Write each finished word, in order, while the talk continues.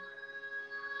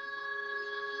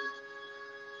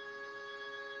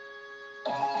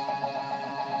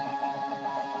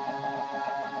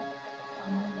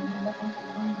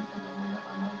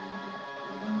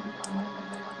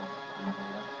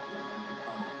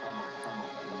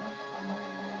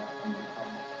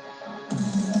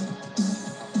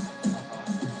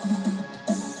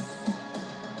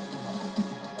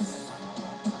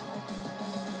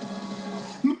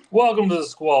Welcome to the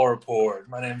Squall Report.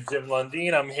 My name is Jim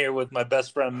Lundeen. I'm here with my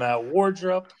best friend Matt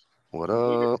Wardrop. What We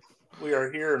are, up? we are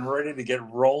here and ready to get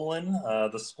rolling.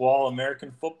 The Squall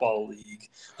American Football League,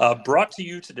 brought to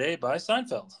you today by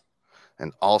Seinfeld.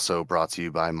 And also brought to you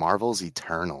by Marvel's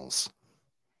Eternals.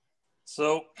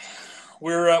 So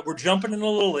we're jumping in a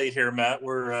little late here, Matt.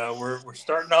 We're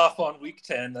starting off on week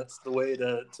 10. That's the way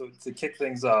to kick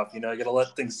things off. You got to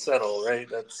let things settle, right?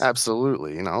 That's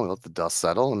Absolutely. Let the dust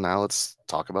settle, and now let's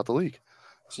talk about the league.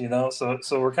 So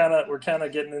we're kind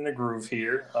of getting in the groove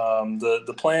here.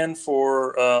 The plan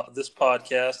for this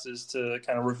podcast is to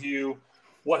kind of review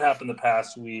what happened the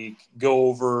past week, go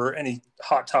over any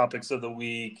hot topics of the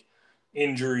week,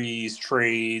 injuries,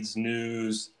 trades,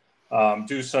 news,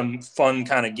 do some fun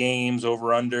kind of games, over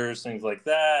unders, things like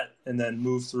that, and then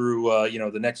move through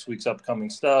the next week's upcoming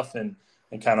stuff and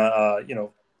kind of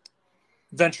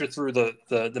venture through the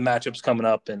matchups coming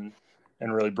up and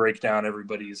really break down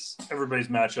everybody's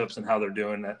matchups and how they're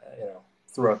doing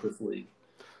throughout this league.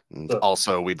 And So,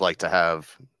 also, we'd like to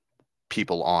have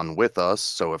people on with us.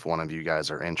 So if one of you guys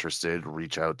are interested,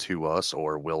 reach out to us,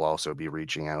 or we'll also be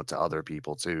reaching out to other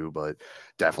people too. But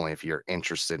definitely, if you're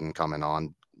interested in coming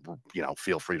on,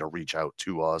 feel free to reach out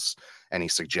to us. Any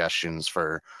suggestions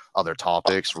for other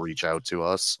topics, reach out to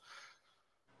us.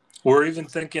 we're even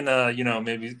thinking,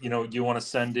 maybe you want to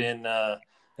send in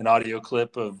an audio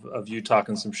clip of you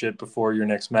talking some shit before your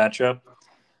next matchup.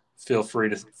 Feel free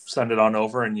to send it on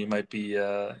over, and you might be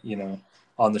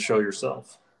on the show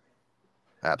yourself.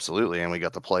 Absolutely. And we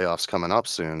got the playoffs coming up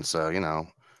soon. So,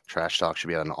 trash talk should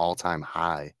be at an all-time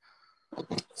high.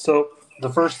 So the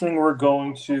first thing we're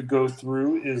going to go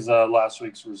through is last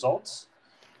week's results.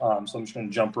 So I'm just going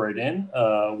to jump right in.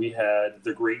 We had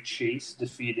the Great Chase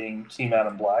defeating Team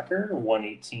Adam Blacker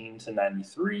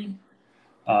 118-93.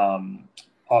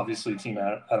 Obviously, Team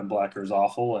Adam Blacker is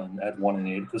awful and at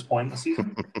 1-8 at this point in the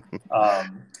season.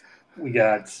 We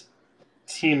got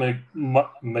Team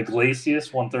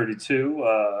Maglasius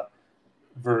 132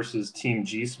 versus Team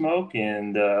G Smoke,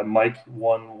 and Mike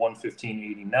won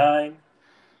 115-89.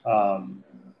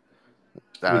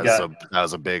 That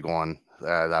was a big one.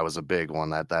 That was a big one.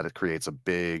 That creates a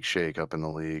big shakeup in the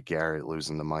league. Garrett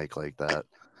losing to Mike like that.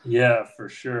 Yeah, for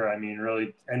sure. I mean,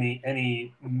 really,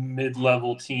 any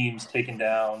mid-level teams taking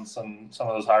down some of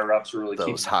those higher ups are really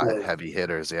Those keeping heavy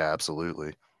hitters. Yeah,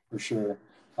 absolutely. for sure.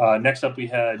 Next up, we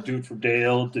had Dude for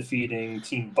Dale defeating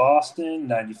Team Boston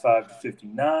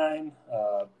 95-59.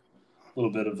 A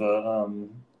little bit of a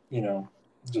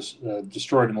just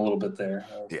destroyed him a little bit there.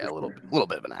 Yeah, a little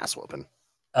bit of an ass whooping.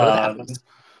 But it happens.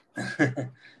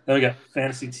 Then we got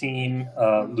Fantasy Team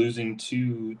losing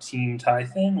to Team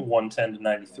Tython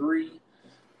 110-93.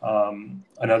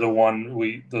 Another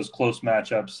one, those close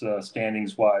matchups,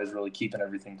 standings wise, really keeping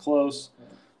everything close.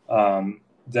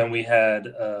 Then we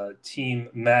had Team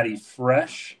Matty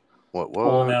Fresh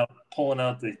pulling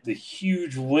out the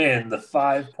huge win, the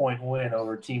 5-point win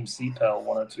over Team CPEL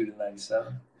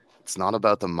 102-97. It's not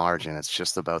about the margin; it's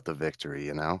just about the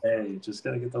victory, Hey, just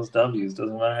gotta get those W's.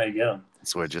 Doesn't matter how you get them.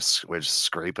 So we're just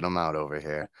scraping them out over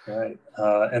here. Right.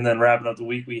 And then wrapping up the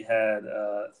week, we had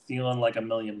Thielen like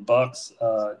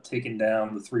 $1,000,000 taking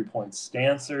down the 3-point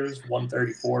Stancers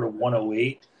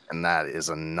 134-108. And that is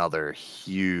another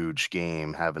huge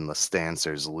game, having the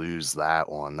Stancers lose that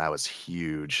one. That was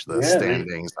huge. The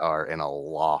standings are in a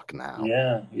lock now.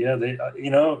 Yeah. They,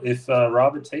 if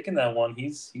Rob had taken that one,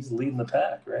 he's leading the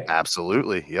pack, right?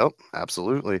 Absolutely. Yep.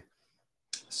 Absolutely.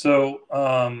 So,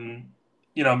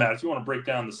 Matt, if you want to break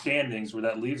down the standings, where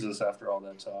that leaves us after all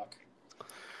that talk.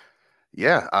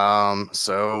 Yeah.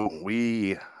 So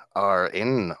we are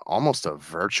in almost a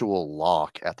virtual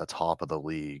lock at the top of the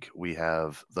league. We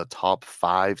have the top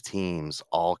 5 teams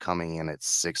all coming in at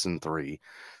 6-3.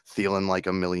 Thielen like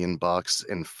 $1,000,000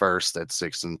 in first at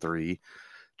 6-3.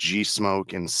 G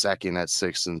Smoke in second at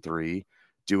 6-3.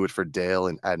 Do It for Dale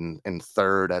in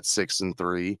third at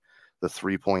 6-3. The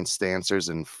 3-point Stancers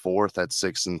in fourth at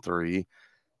 6-3.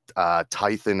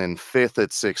 Tython in fifth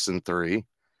at 6-3.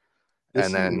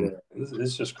 And then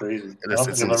it's just crazy.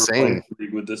 It's insane.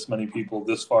 With this many people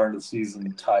this far into the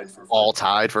season tied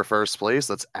for first place.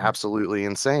 That's absolutely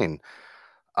insane.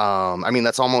 I mean,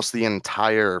 that's almost the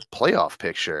entire playoff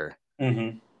picture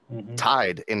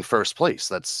tied in first place.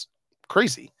 That's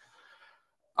crazy.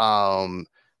 Then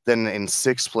in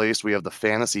sixth place, we have the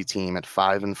Fantasy Team at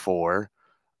 5-4.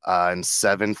 In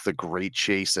seventh, the Great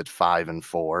Chase at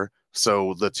 5-4.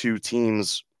 So the two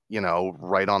teams,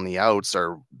 right on the outs,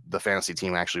 are the Fantasy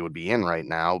Team actually would be in right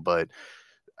now, but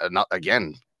not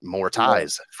again, more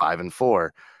ties, 5-4.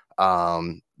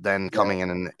 Then coming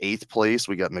in eighth place,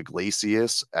 we got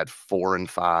Maglasius at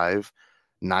 4-5.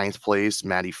 Ninth place,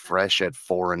 Matty Fresh at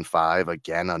 4-5.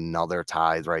 Again, another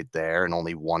tithe right there, and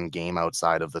only one game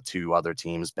outside of the two other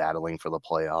teams battling for the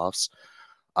playoffs.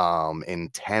 In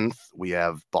 10th, we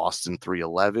have Boston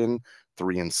 3-11,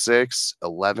 3-6.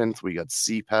 11th, we got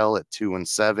CPEL at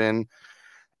 2-7.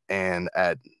 And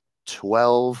at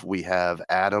 12, we have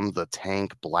Adam the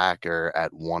Tank Blacker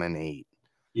at 1-8.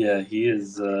 Yeah, he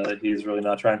is really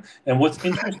not trying. And what's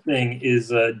interesting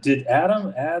is, did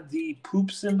Adam add the poop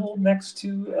symbol next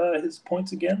to his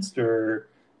points against, or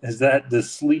is that the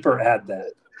Sleeper add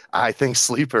that? I think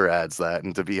Sleeper adds that,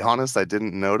 and to be honest, I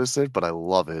didn't notice it, but I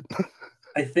love it.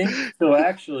 I think so.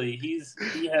 Actually, he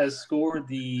has scored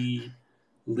the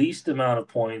least amount of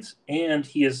points, and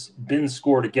he has been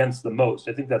scored against the most.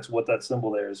 I think that's what that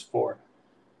symbol there is for.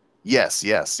 Yes.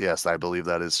 I believe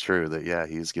that is true. That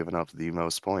he's given up the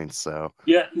most points. So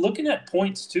yeah, looking at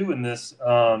points too in this,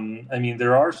 I mean,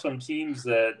 there are some teams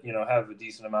that have a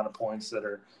decent amount of points that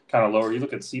are kind of lower. You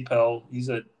look at CPEL; he's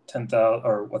at 10,000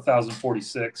 or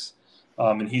 1,046,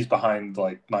 and he's behind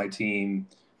like my team,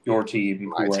 your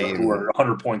team, who are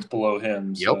 100 points below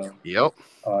him. Yep.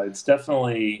 It's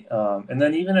definitely, and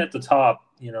then even at the top,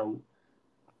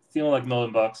 feeling like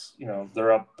Million Bucks,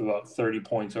 they're up about 30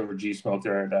 points over G Smoke.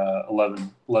 They're at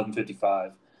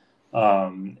 1155.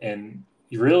 And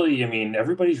really, I mean,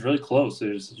 everybody's really close.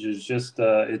 There's just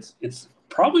it's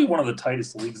probably one of the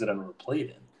tightest leagues that I've ever played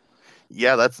in.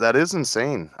 Yeah, that is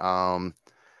insane.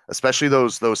 Especially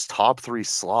those top three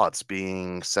slots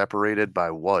being separated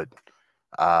by what?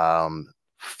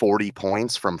 40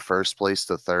 points from first place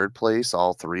to third place,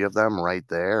 all three of them right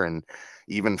there. And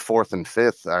even fourth and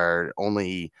fifth are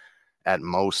only at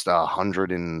most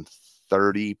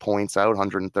 130 points out,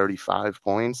 135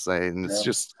 points. And it's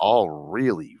just all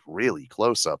really, really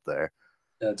close up there.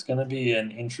 Yeah, it's going to be an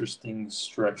interesting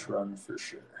stretch run for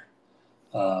sure.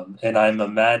 And I'm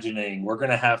imagining we're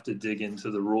going to have to dig into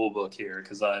the rule book here,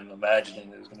 because I'm imagining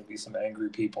there's going to be some angry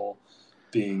people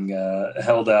being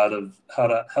held out of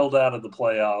the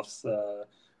playoffs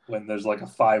when there's like a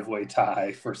 5-way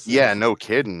tie for. Yeah, no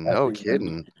kidding.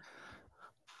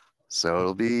 So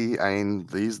it'll be, I mean,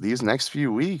 these next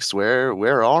few weeks,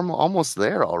 we're almost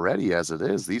there already as it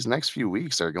is. These next few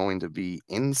weeks are going to be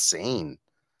insane.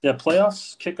 Yeah,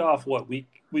 playoffs kick off what week?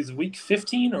 Was week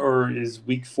 15 or is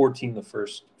week 14 the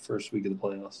first week of the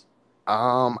playoffs?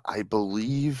 I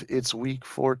believe it's week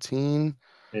 14.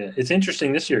 Yeah, it's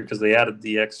interesting this year because they added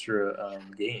the extra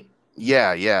game.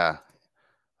 Yeah.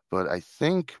 But I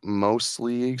think most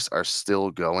leagues are still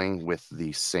going with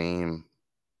the same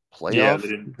playoff. Yeah, they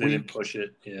didn't push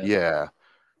it. Yeah.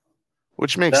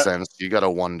 Which makes sense. You got to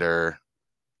wonder,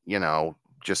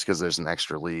 just because there's an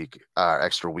extra week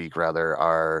rather,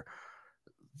 are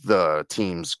the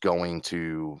teams going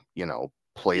to,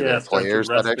 play their players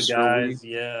that extra week?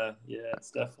 Yeah,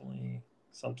 it's definitely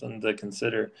something to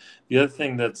consider. The other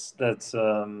thing that's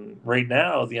right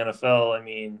now, the NFL, I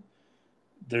mean,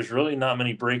 there's really not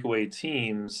many breakaway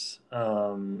teams.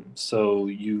 So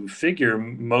you figure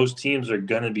most teams are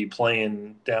going to be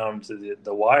playing down to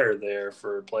the wire there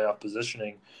for playoff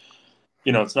positioning.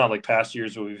 It's not like past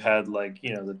years where we've had the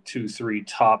 2-3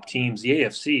 top teams. The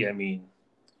AFC, I mean,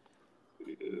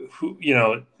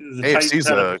 the AFC's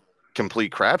a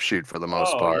complete crapshoot for the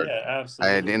most part. Yeah,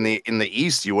 absolutely. And in the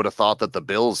East, you would have thought that the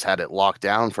Bills had it locked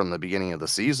down from the beginning of the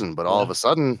season, but all of a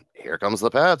sudden, here comes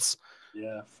the Pats.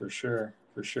 Yeah, for sure.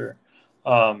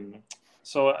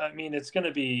 So I mean, it's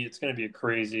gonna be a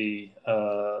crazy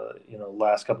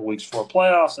last couple of weeks before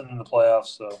playoffs and then the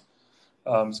playoffs. So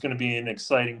it's gonna be an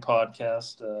exciting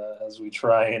podcast as we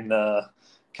try and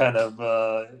kind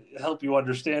of help you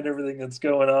understand everything that's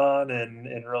going on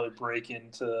and really break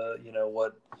into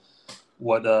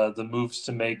what the moves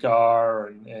to make are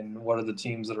and what are the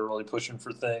teams that are really pushing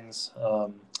for things.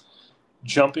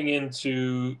 Jumping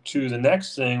into the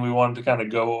next thing, we wanted to kind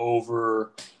of go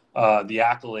over the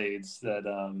accolades that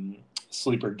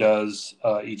Sleeper does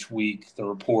each week, the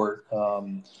report.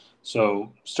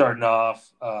 So starting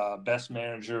off, best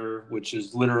manager, which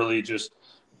is literally just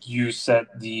you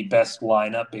set the best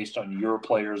lineup based on your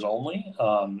players only.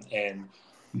 And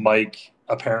Mike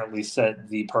apparently set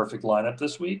the perfect lineup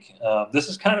this week. This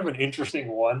is kind of an interesting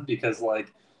one because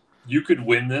you could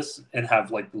win this and have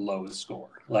the lowest score.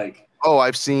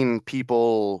 I've seen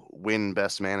people win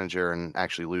best manager and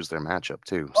actually lose their matchup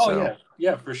too.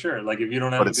 Yeah, for sure. If you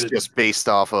don't have, but it's just based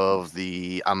off of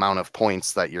the amount of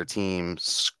points that your team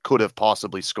could have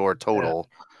possibly scored total.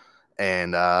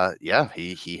 Yeah. And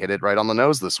he hit it right on the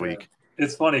nose this week.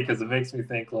 It's funny because it makes me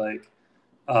think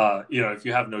if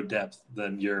you have no depth,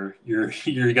 then you're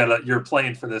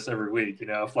playing for this every week.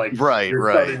 If like Right, your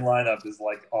right. starting lineup is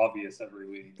like obvious every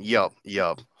week. Yep.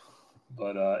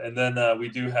 But and then we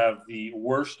do have the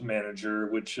worst manager,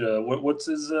 which what's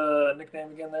his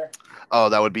nickname again there? Oh,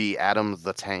 that would be Adam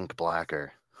the Tank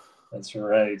Blacker. That's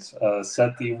right.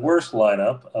 Set the worst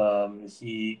lineup.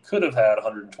 He could have had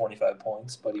 125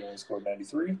 points, but he only scored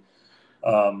 93.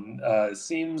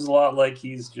 Seems a lot like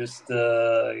he's just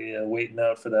waiting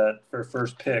out for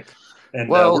first pick, and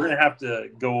we're gonna have to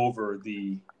go over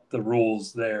the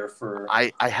rules there for.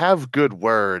 I have good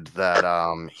word that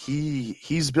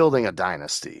he's building a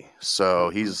dynasty, so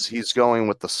he's going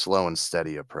with the slow and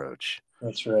steady approach.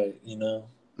 That's right.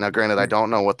 Now, granted, I don't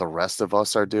know what the rest of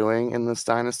us are doing in this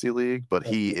dynasty league, but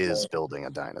he is building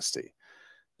a dynasty.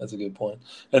 That's a good point.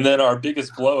 And then our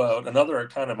biggest blowout, another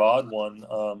kind of odd one.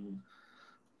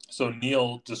 So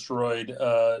Neil destroyed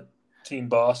Team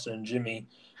Boston, Jimmy,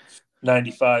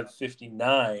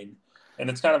 95-59. And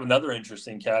it's kind of another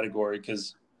interesting category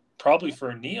because probably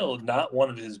for Neil, not one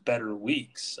of his better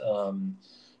weeks. And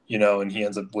he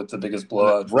ends up with the biggest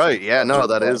blowout. Right. Yeah, no,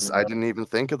 that is, I didn't even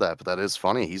think of that, but that is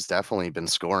funny. He's definitely been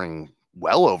scoring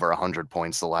well over 100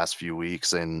 points the last few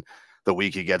weeks. And the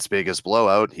week he gets biggest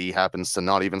blowout, he happens to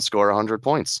not even score 100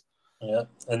 points. Yeah.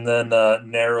 And then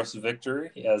Naros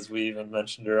victory, as we even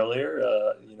mentioned earlier,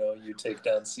 you take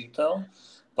down CPEL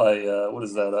by, what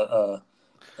is that?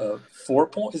 4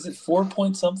 point? Is it 4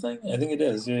 point something? I think it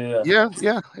is. Yeah,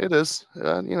 it is.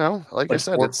 Like I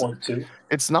said, 4.2.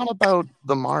 It's not about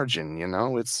the margin,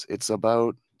 it's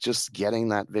about just getting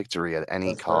that victory at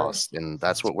any cost. Right. And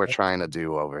that's what we're trying to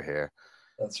do over here.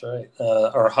 That's right.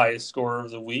 Our highest scorer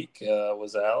of the week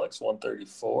was Alex,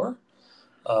 134.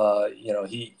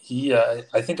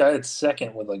 I think I had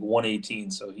second with like 118.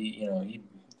 So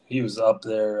he was up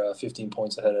there 15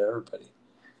 points ahead of everybody.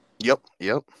 Yep.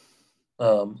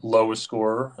 Lowest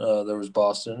scorer, there was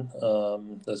Boston.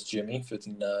 That's Jimmy,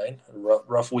 59.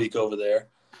 Rough week over there.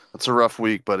 It's a rough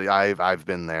week, but I've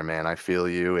been there, man. I feel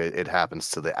you. It happens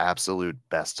to the absolute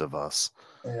best of us.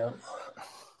 Yeah.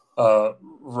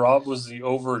 Rob was the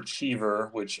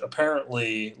overachiever, which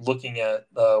apparently, looking at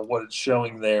what it's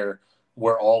showing there,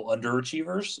 we're all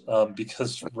underachievers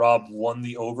because Rob won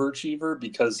the overachiever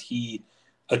because he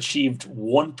achieved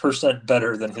 1%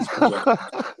 better than his projection.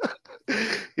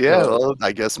 Yeah, well,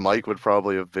 I guess Mike would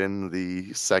probably have been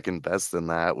the second best in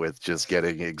that with just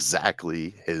getting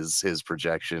exactly his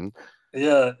projection.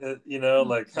 Yeah,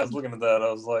 like I was looking at that,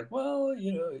 I was like, well,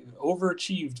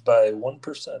 overachieved by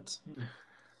 1%.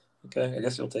 Okay, I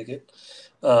guess you'll take it.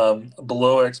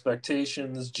 Below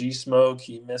expectations, G Smoke,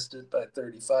 he missed it by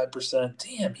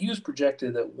 35%. Damn, he was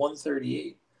projected at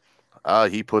 138.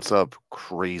 He puts up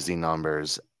crazy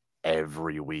numbers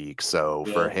every week, so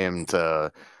for him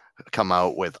to come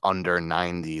out with under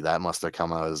 90, that must have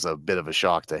come out as a bit of a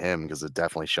shock to him because it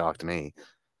definitely shocked me.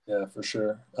 Yeah, for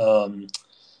sure.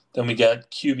 Then we got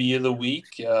QB of the week.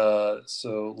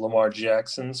 So Lamar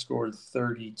Jackson scored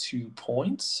 32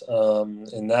 points,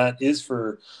 and that's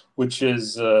for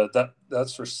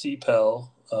CPEL,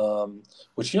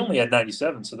 which he only had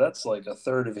 97. So that's like a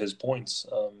third of his points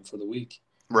for the week.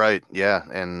 Right. Yeah.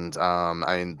 And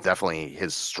I mean, definitely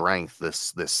his strength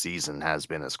this season has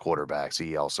been his quarterbacks.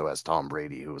 He also has Tom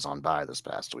Brady, who was on bye this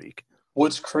past week.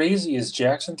 What's crazy is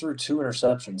Jackson threw 2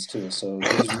 interceptions too, so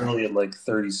he's really at like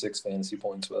 36 fantasy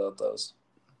points without those.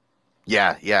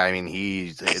 Yeah. I mean,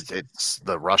 it's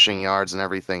the rushing yards and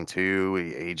everything too.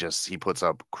 He puts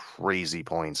up crazy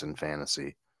points in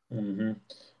fantasy. Mm-hmm.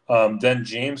 Then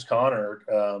James Conner,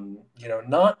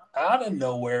 not out of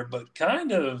nowhere, but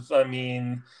kind of, I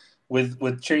mean,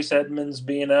 with Chase Edmonds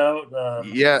being out.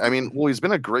 Yeah, I mean, well, he's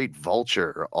been a great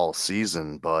vulture all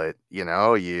season, but, you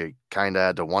kind of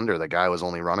had to wonder. The guy was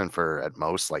only running for at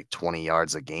most like 20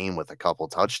 yards a game with a couple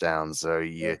touchdowns. So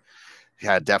you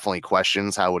had definitely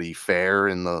questions. How would he fare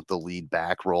in the lead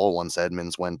back role once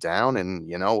Edmonds went down? And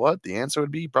you know what? The answer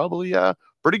would be probably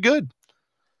pretty good.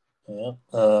 Yeah.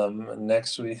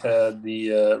 Next, we had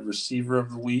the receiver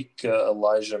of the week,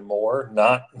 Elijah Moore.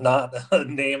 Not a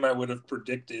name I would have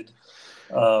predicted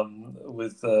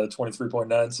with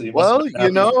 23.9. So you must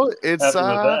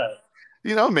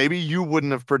it's maybe you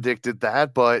wouldn't have predicted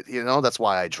that, but that's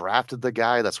why I drafted the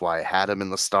guy. That's why I had him in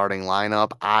the starting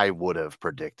lineup. I would have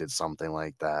predicted something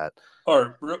like that. All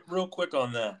right, real quick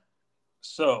on that.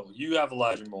 So you have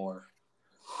Elijah Moore.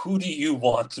 Who do you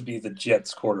want to be the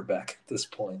Jets quarterback at this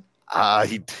point?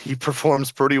 He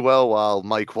performs pretty well while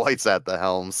Mike White's at the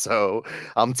helm, so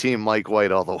I'm team Mike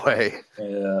White all the way. Yeah,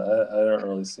 I don't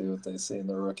really see what they see in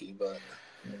the rookie, but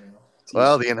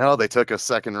Well, they took a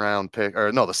second round pick,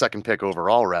 or no, the second pick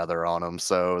overall rather on him.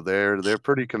 So they're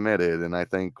pretty committed, and I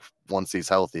think once he's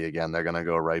healthy again, they're gonna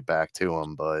go right back to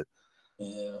him. But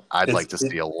Yeah, I'd like to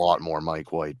see a lot more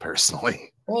Mike White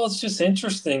personally. well, it's just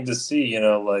interesting to see,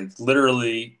 like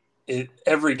literally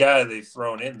every guy they've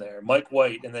thrown in there, Mike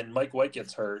White, and then Mike White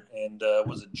gets hurt, and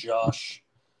was it Josh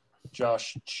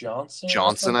Johnson or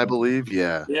Johnson, I something? believe,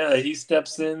 yeah. Yeah, he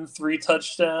steps in, 3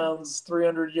 touchdowns,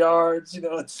 300 yards.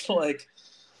 It's like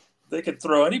they could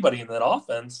throw anybody in that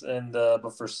offense, and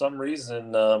but for some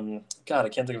reason, God, I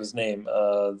can't think of his name.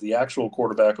 The actual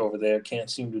quarterback over there can't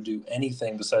seem to do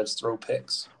anything besides throw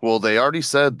picks. Well, they already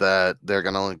said that they're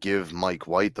gonna give Mike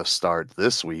White the start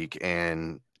this week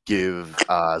and give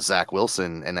Zach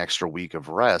Wilson an extra week of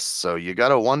rest. So you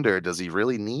gotta wonder, does he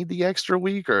really need the extra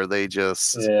week, or are they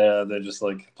just Yeah, they're just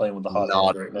like playing with the hot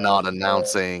hand right now. not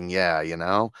announcing? Yeah, I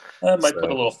might put a So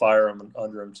little fire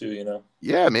under him too.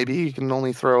 yeah, maybe he can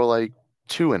only throw like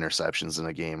 2 interceptions in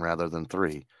a game rather than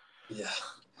 3. Yeah.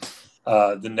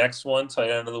 The next one,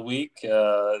 tight end of the week.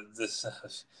 This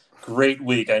great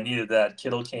week. I needed that.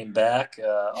 Kittle came back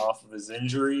off of his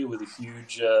injury with a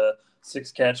huge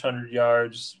 6-catch, 100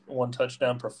 yards, 1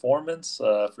 touchdown performance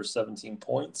for 17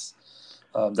 points.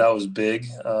 That was big.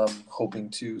 Hoping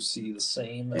to see the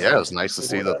same. Yeah, it was nice to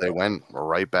see that they went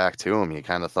right back to him. You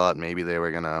kind of thought maybe they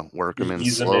were gonna work him in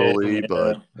Ease him in, slowly,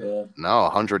 but yeah. no,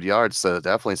 100 yards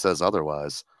definitely says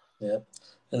otherwise. Yeah.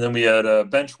 And then we had a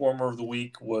bench warmer of the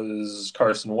week was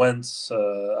Carson Wentz.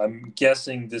 I'm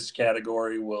guessing this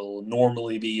category will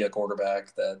normally be a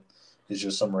quarterback that is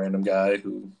just some random guy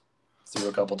who threw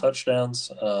a couple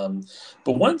touchdowns.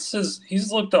 But Wentz he's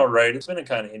looked all right. It's been a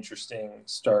kind of interesting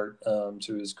start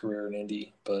to his career in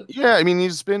Indy. But yeah, I mean,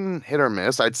 he's been hit or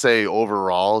miss. I'd say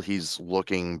overall he's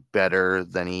looking better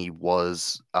than he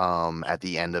was at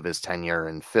the end of his tenure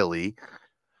in Philly.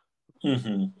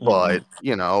 But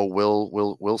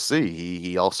we'll see.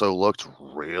 He also looked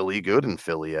really good in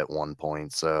Philly at one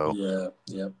point. So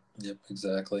yep,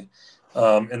 exactly.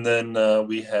 And then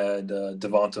we had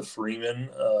Devonta Freeman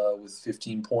with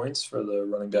 15 points for the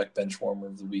running back bench warmer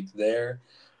of the week there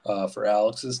for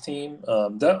Alex's team.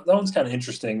 That one's kind of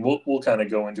interesting. We'll kind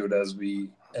of go into it as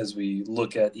we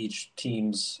look at each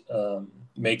team's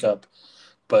makeup.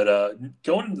 But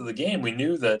going into the game, we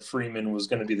knew that Freeman was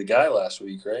going to be the guy last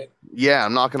week, right? Yeah,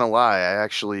 I'm not gonna lie.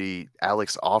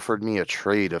 Alex offered me a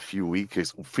trade a few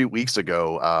weeks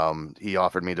ago. He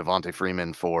offered me Devonta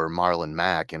Freeman for Marlon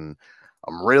Mack, and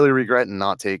I'm really regretting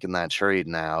not taking that trade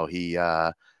now. He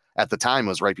at the time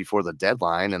was right before the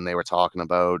deadline, and they were talking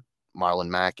about Marlon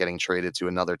Mack getting traded to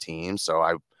another team. So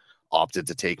I opted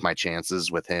to take my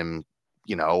chances with him,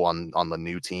 on the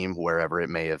new team, wherever it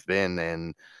may have been,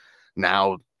 and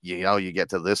now, you get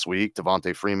to this week,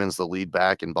 Devonta Freeman's the lead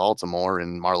back in Baltimore,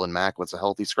 and Marlon Mack was a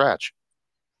healthy scratch.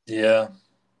 Yeah.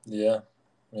 I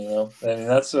mean,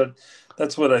 that's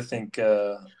what I think.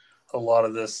 A lot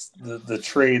of the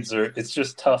trades it's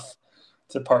just tough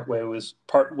to part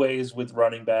ways with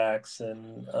running backs,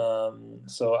 and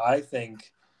so I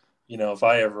think, if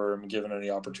I ever am given any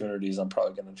opportunities, I'm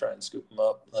probably going to try and scoop them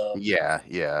up. Yeah,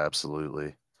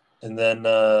 absolutely. And then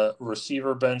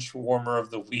receiver bench warmer of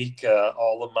the week,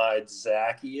 Olamide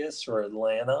Zacchaeus for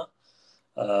Atlanta.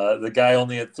 The guy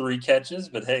only had 3 catches,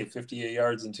 but hey, 58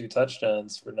 yards and 2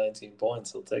 touchdowns for 19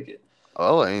 points. He'll take it.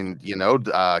 Well, and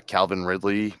Calvin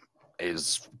Ridley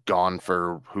is gone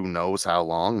for who knows how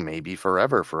long, maybe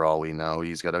forever for all we know.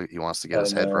 He wants to get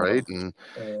his head right, and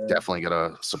definitely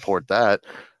gotta support that.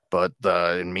 But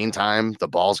in the meantime, the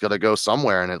ball's gotta go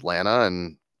somewhere in Atlanta,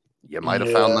 and you might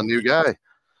have found the new guy.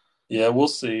 Yeah, we'll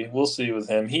see. We'll see with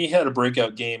him. He had a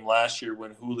breakout game last year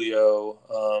when Julio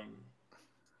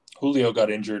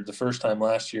got injured the first time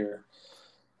last year.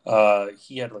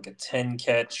 He had like a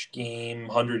 10-catch game,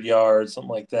 100 yards, something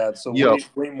like that. So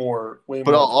way more.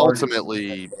 But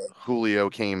ultimately, Julio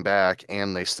came back,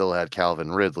 and they still had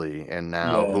Calvin Ridley, and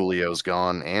now Julio's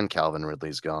gone, and Calvin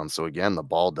Ridley's gone. So again, the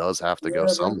ball does have to go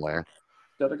somewhere.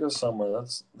 Got to go somewhere.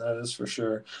 That is for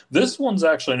sure. This one's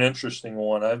actually an interesting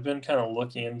one. I've been kind of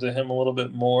looking into him a little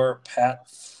bit more. Pat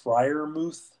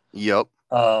Freiermuth. Yep.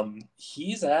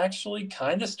 He's actually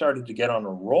kind of started to get on a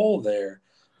roll there.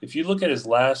 If you look at his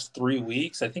last 3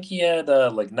 weeks, I think he had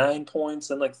like 9 points,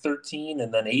 then like 13,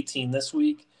 and then 18 this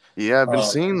week. Yeah, I've been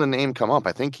seeing the name come up.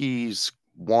 I think he's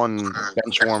won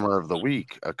bench warmer of the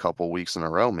week a couple weeks in a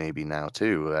row, maybe now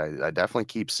too. I definitely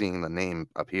keep seeing the name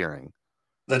appearing.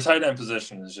 The tight end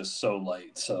position is just so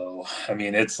light. So, I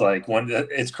mean, it's like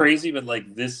it's crazy, but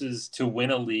like this is to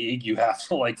win a league, you have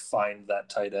to like find that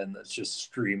tight end that's just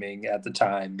streaming at the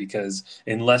time, because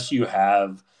unless you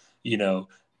have,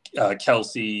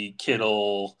 Kelsey,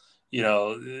 Kittle,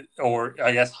 or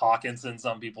I guess Hawkinson,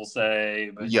 some people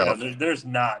say, but Yep. there's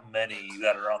not many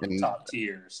that are on the top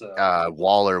tier. So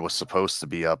Waller was supposed to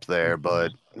be up there,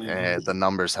 but the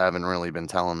numbers haven't really been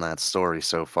telling that story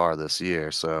so far this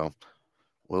year. So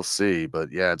we'll see.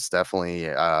 But yeah, it's definitely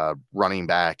running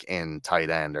back and tight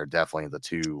end are definitely the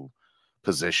two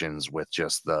positions with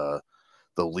just the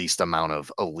least amount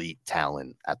of elite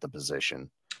talent at the position.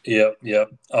 Yep.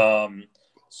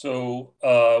 So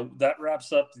that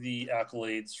wraps up the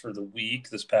accolades for the week,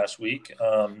 this past week.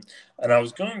 And I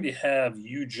was going to have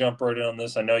you jump right in on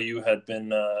this. I know you had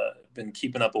been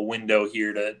keeping up a window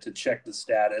here to check the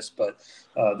status, but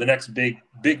the next big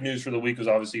news for the week was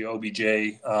obviously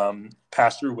OBJ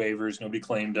passed through waivers. Nobody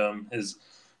claimed him.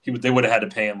 They would have had to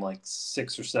pay him like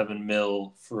 $6 or $7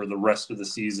 million for the rest of the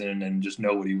season, and just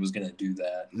nobody was going to do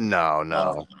that.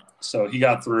 No. So he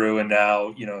got through, and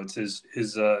now it's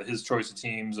his choice of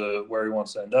teams where he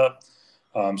wants to end up.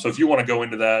 So if you want to go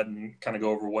into that and kind of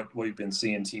go over what you've been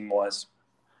seeing team wise.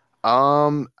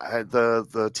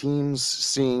 The teams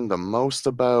seeing the most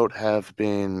about have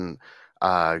been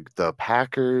the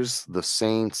Packers, the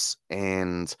Saints,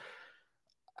 and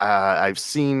I've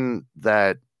seen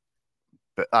that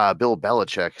Bill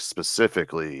Belichick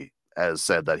specifically has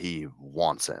said that he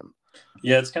wants him.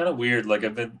 Yeah, it's kind of weird. Like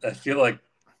I feel like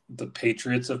the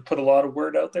Patriots have put a lot of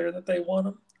word out there that they want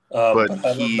him.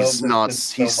 But he's not.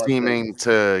 He's seeming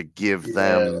to give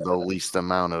them the least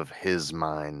amount of his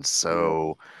mind.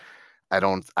 So I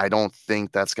don't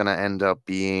think that's going to end up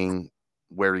being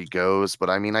where he goes. But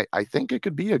I mean, I think it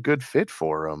could be a good fit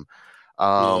for him.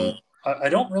 I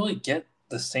don't really get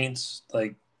the Saints.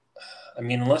 Like, I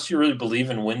mean, unless you really believe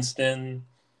in Winston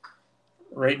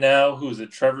right now, who is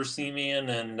it? Trevor Siemian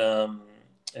and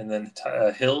then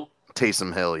Hill.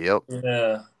 Taysom Hill. Yep.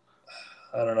 Yeah.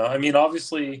 I don't know. I mean,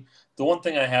 obviously, the one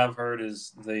thing I have heard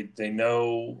is they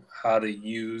know how to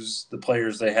use the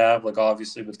players they have. Like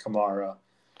obviously with Kamara,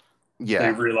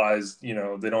 they realized they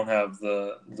don't have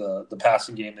the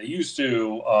passing game they used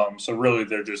to. So really,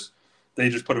 they just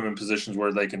put them in positions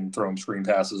where they can throw them screen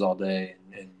passes all day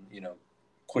and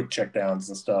quick check downs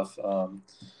and stuff.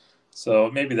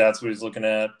 So maybe that's what he's looking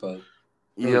at, but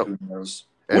really who knows?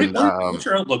 What's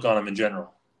your outlook on him in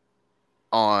general?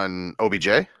 On OBJ?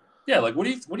 Yeah, like what do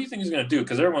you think he's going to do?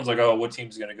 Because everyone's like, oh, what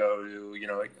team's going to go to?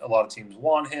 A lot of teams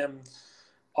want him.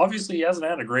 Obviously, he hasn't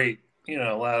had a great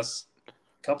last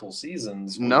couple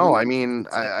seasons. No, I mean,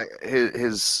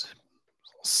 his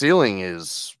ceiling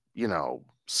is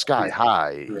sky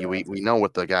high. We know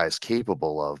what the guy's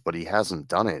capable of, but he hasn't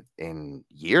done it in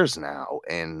years now,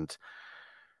 and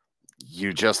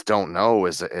you just don't know.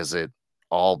 Is it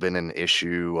all been an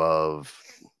issue of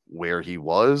where he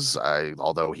was?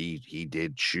 Although he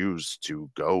did choose to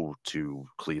go to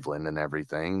Cleveland and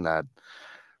everything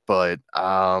but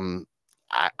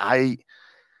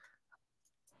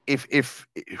if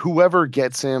whoever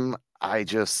gets him, I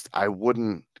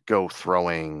wouldn't go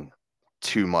throwing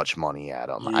too much money at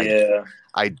him. Yeah.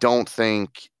 I don't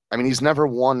think. I mean, he's never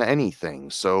won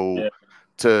anything, so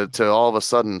to all of a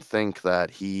sudden think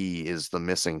that he is the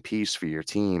missing piece for your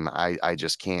team, I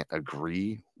just can't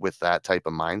agree with that type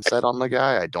of mindset on the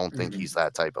guy. I don't think he's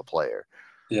that type of player.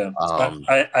 Yeah,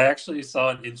 I actually saw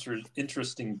an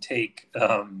interesting take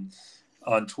on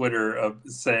Twitter of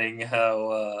saying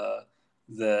how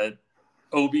that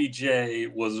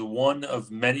OBJ was one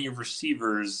of many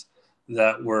receivers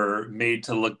that were made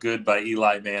to look good by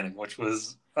Eli Manning, which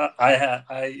was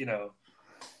I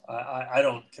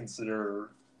don't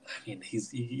consider. I mean,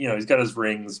 he's got his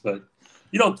rings, but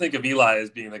you don't think of Eli as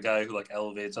being the guy who like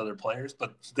elevates other players.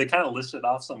 But they kind of listed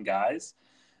off some guys,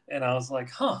 and I was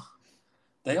like, huh.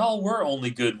 They all were only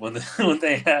good when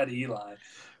they had Eli,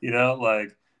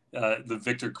 like the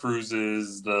Victor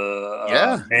Cruzes,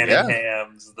 the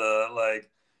Manninghams,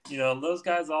 those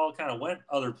guys all kind of went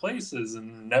other places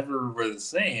and never were the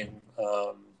same.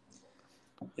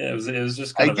 It was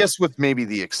just kind I guess with maybe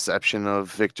the exception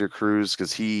of Victor Cruz,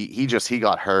 because he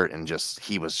got hurt and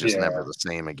he was never the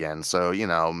same again. So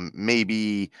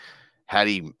maybe had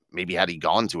he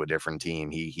gone to a different team,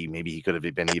 he could have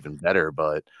been even better,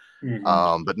 but.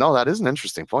 But no, that is an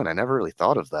interesting point. I never really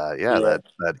thought of that.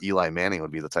 That Eli Manning would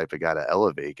be the type of guy to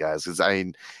elevate guys. Because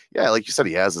like you said,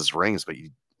 he has his rings, but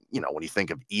when you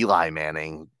think of Eli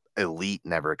Manning, elite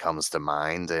never comes to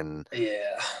mind, and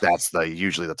that's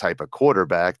usually the type of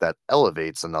quarterback that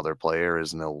elevates another player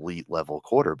as an elite level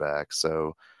quarterback.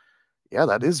 So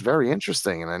that is very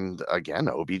interesting. And again,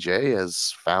 OBJ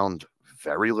has found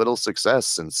very little success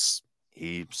since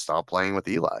he stopped playing with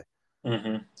Eli.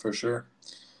 For sure.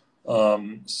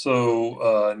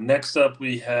 Next up,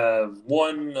 we have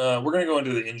one. We're going to go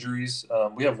into the injuries.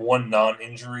 We have one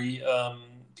non-injury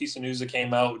piece of news that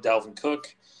came out with Dalvin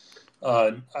Cook.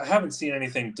 I haven't seen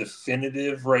anything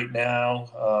definitive right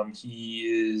now.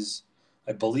 He is,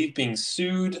 I believe, being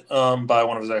sued by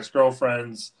one of his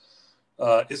ex-girlfriends.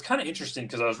 It's kind of interesting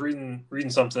because I was reading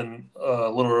something a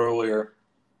little earlier,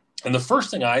 and the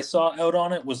first thing I saw out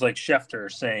on it was like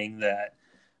Schefter saying that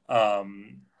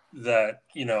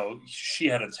she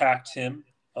had attacked him,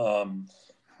 and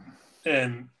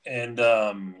then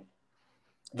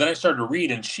I started to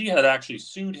read, and she had actually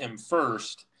sued him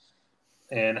first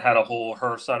and had a whole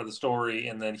her side of the story,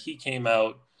 and then he came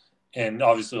out and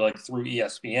obviously like through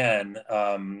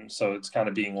ESPN, so it's kind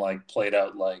of being like played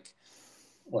out like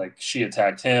she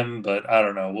attacked him, but I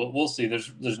don't know. We'll see.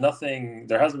 There's nothing.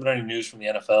 There hasn't been any news from the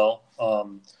NFL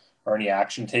or any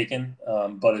action taken,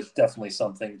 but it's definitely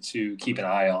something to keep an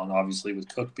eye on. Obviously,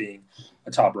 with Cook being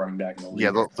a top running back in the league.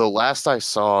 Yeah, the last I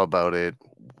saw about it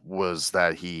was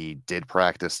that he did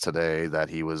practice today. That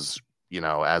he was,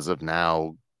 as of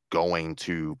now, going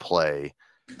to play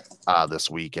this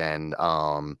weekend.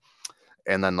 And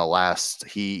then the last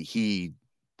he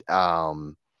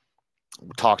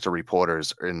talked to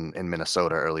reporters in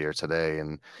Minnesota earlier today,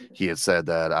 and he had said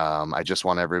that I just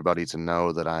want everybody to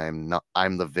know that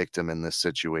I'm the victim in this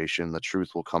situation. The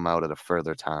truth will come out at a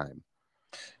further time.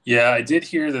 Yeah, I did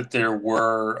hear that there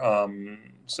were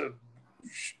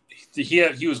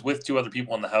he was with two other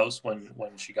people in the house when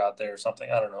she got there or something.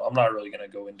 I don't know. I'm not really going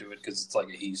to go into it because it's like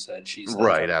a he said she said.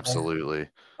 Right, absolutely.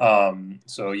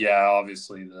 So yeah,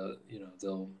 obviously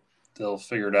they'll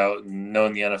figure it out, and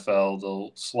knowing the NFL,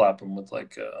 they'll slap him with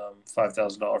like a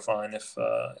 $5,000 fine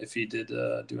if he did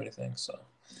do anything. So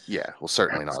yeah, well,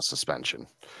 certainly not a suspension.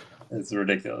 It's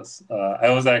ridiculous. I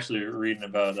was actually reading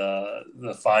about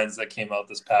the fines that came out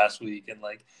this past week, and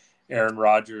like Aaron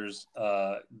Rodgers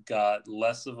got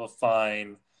less of a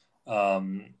fine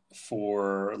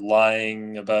for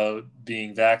lying about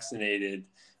being vaccinated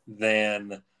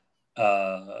than than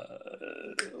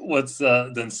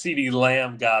CeeDee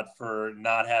Lamb got for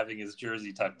not having his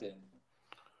jersey tucked in.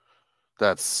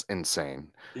 That's insane.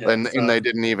 Yeah, and they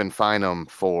didn't even fine him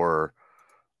for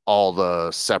all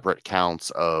the separate counts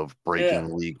of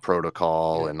breaking league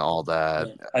protocol and all that.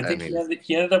 Yeah. I think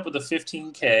he ended up with a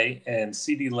 $15K, and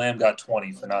CeeDee Lamb got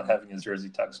 20 for not having his jersey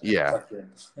tucked in. Yeah,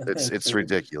 it's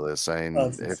ridiculous. I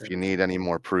mean, if you need any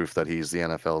more proof that he's the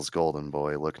NFL's golden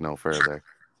boy, look no further.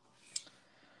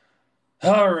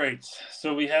 All right,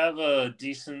 so we have a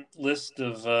decent list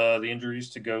of the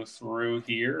injuries to go through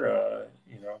here.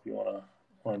 If you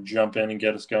want to jump in and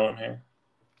get us going here.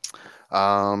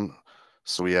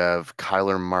 So we have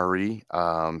Kyler Murray.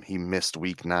 He missed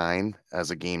week 9 as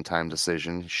a game time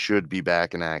decision. Should be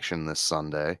back in action this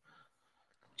Sunday.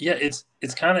 Yeah, it's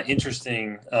kind of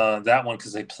interesting that one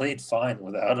because they played fine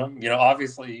without him.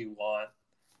 Obviously you want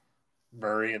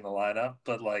Murray in the lineup,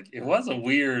 but like it was a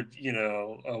weird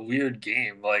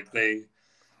game. Like they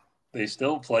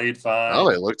still played fine. Oh,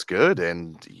 they looked good.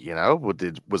 And,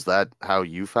 was that how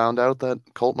you found out that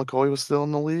Colt McCoy was still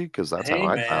in the league? Because that's how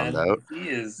I found out. He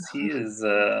is, he's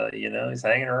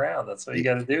hanging around. That's what you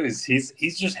got to do.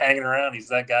 He's just hanging around. He's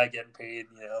that guy getting paid,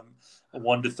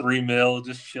 $1 to $3 million,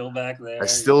 just chill back there. I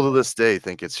still to this day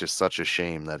think it's just such a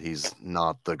shame that he's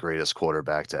not the greatest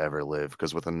quarterback to ever live.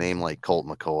 Because with a name like Colt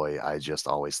McCoy, I just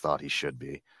always thought he should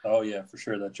be. Oh, yeah, for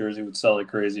sure. That jersey would sell like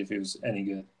crazy if he was any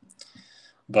good.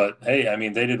 But hey, I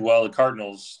mean, they did well. The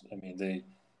Cardinals, I mean,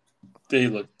 they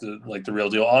looked like the real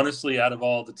deal. Honestly, out of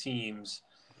all the teams,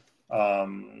 I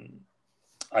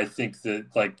think that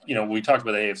we talked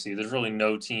about the AFC. There's really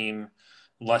no team,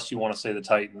 unless you want to say the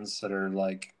Titans, that are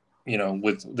like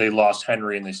they lost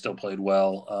Henry and they still played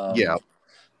well. Yeah.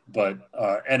 But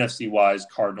NFC wise,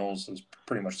 Cardinals is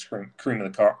pretty much cream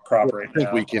of the crop right now. I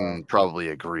think we can probably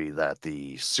agree that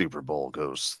the Super Bowl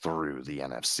goes through the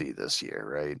NFC this year,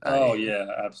 right? Yeah,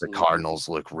 absolutely. The Cardinals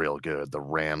look real good. The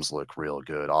Rams look real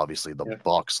good. Obviously, the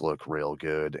Bucks look real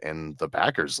good, and the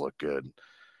Packers look good.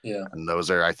 Yeah, and those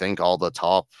are, I think, all the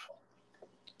top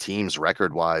teams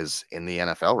record-wise in the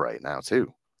NFL right now,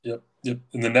 too. Yep.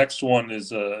 And the next one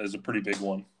is a pretty big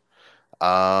one.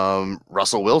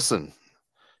 Russell Wilson.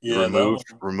 Yeah,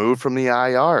 removed from the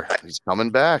IR. He's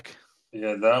coming back.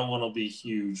 Yeah, that one will be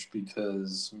huge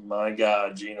because my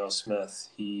God, Geno Smith,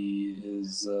 he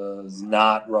is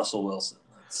not Russell Wilson.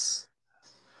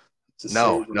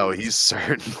 No, he's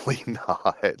certainly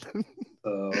not.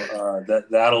 So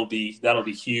that'll be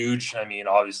huge. I mean,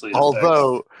 obviously.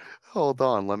 Although, hold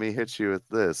on, let me hit you with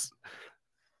this: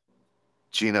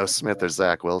 Geno Smith or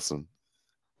Zach Wilson.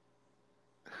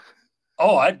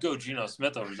 Oh, I'd go Geno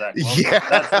Smith over Zach Wilson. Yeah.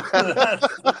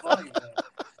 That's the funny thing.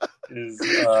 Is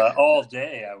all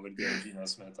day I would go Geno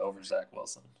Smith over Zach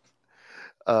Wilson.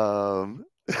 And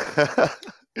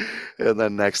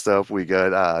then next up we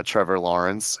got Trevor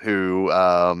Lawrence, who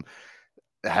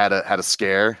had a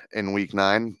scare in week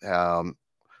 9. He got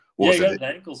his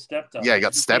ankle stepped on. Yeah, he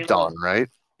got stepped on, right?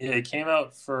 Yeah, he came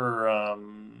out for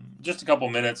just a couple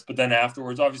minutes, but then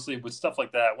afterwards, obviously with stuff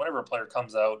like that, whenever a player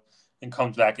comes out and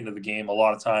comes back into the game, a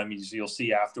lot of times you'll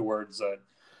see afterwards that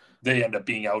they end up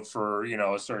being out for,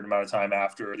 a certain amount of time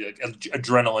after, like,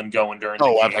 adrenaline going during the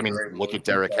game. I mean, look at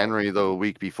Derrick Henry the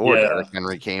week before. Yeah. Derrick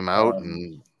Henry came out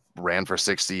and ran for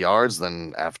 60 yards.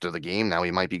 Then after the game, now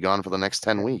he might be gone for the next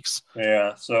 10 weeks.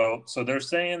 Yeah. So they're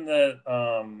saying that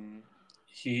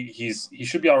he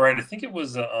should be all right. I think it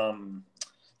was a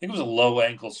low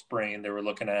ankle sprain they were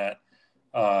looking at,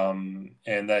 and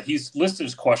that he's listed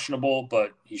as questionable,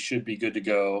 but he should be good to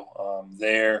go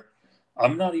there.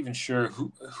 I'm not even sure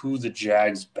who the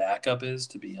Jags backup is,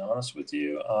 to be honest with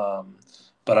you.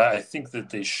 But I think that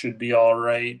they should be all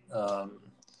right. Let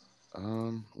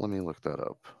me look that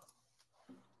up.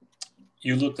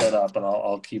 You look that up, and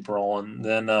I'll keep rolling.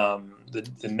 Then the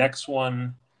next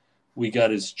one we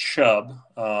got is Chubb.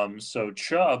 So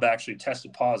Chubb actually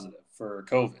tested positive for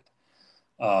COVID.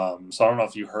 So I don't know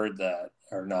if you heard that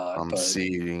or not. I'm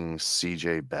seeing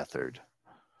CJ Beathard.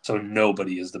 So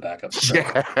nobody is the backup.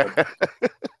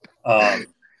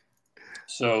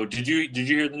 So did you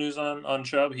hear the news on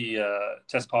Chubb? He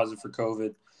tested positive for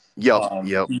COVID. Yep.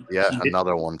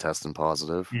 Another one testing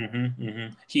positive.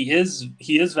 He is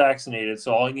vaccinated,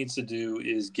 so all he needs to do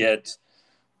is get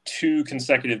 2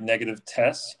 consecutive negative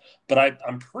tests. But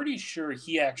I'm pretty sure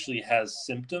he actually has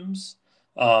symptoms.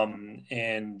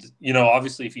 And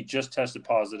obviously, if he just tested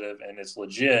positive and it's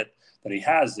legit that he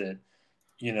has it,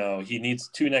 he needs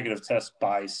 2 negative tests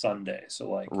by Sunday.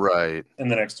 So right in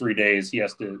the next 3 days, he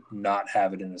has to not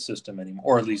have it in the system anymore,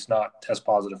 or at least not test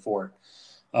positive for it.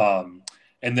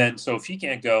 And then, so if he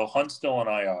can't go, Hunt's still on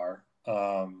IR.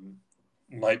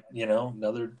 Might,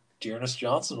 another Dearness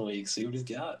Johnson week. See what he's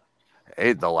got.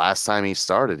 Hey, the last time he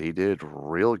started, he did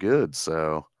real good.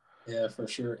 So yeah, for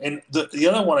sure. And the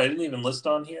other one I didn't even list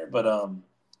on here, but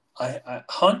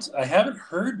Hunt, I haven't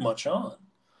heard much on.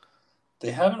 They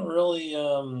haven't really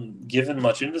given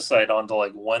much insight onto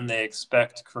when they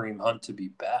expect Kareem Hunt to be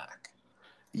back.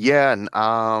 Yeah, and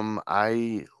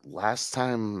last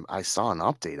time I saw an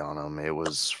update on him, it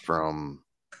was from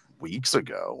weeks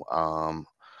ago.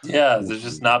 There's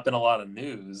just not been a lot of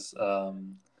news.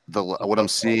 What I'm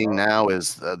seeing now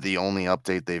is the only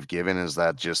update they've given is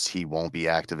that just he won't be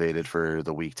activated for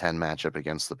the Week 10 matchup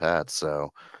against the Pats.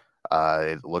 So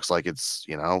it looks like it's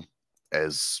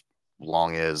as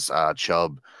long as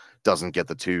Chubb doesn't get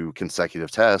the 2 consecutive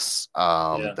tests,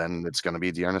 then it's going to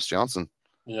be Dearness Johnson.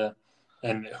 Yeah.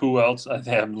 And who else? I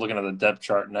think I'm looking at the depth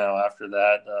chart now. After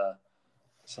that,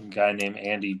 some guy named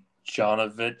Andy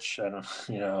Jonovich. I don't,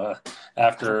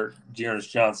 after Dearness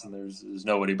Johnson, there's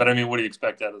nobody. But I mean, what do you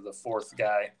expect out of the 4th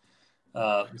guy?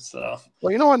 Well,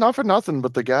 you know what? Not for nothing,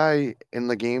 but the guy in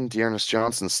the game Dearness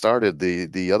Johnson started,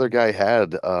 the other guy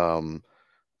had a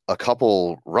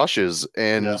couple rushes,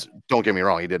 and don't get me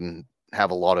wrong, he didn't have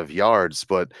a lot of yards,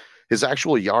 but his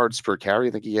actual yards per carry,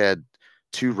 I think he had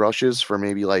 2 rushes for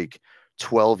maybe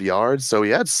 12 yards. So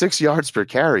he had 6 yards per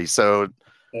carry. So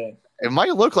it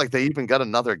might look like they even got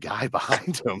another guy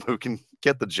behind him who can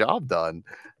get the job done.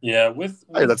 Yeah,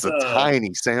 that's a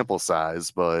tiny sample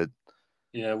size, but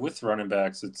with running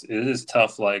backs, it is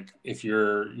tough. If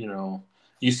you're,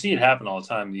 you see it happen all the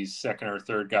time. These 2nd or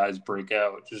 3rd guys break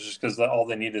out just because all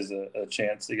they need is a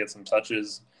chance to get some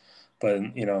touches. But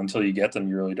until you get them,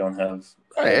 you really don't have.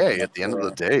 Hey, at the end of the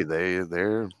day,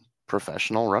 they're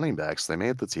professional running backs. They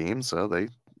made the team, so they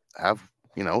have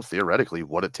theoretically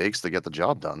what it takes to get the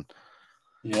job done.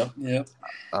 Yep.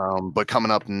 But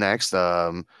coming up next,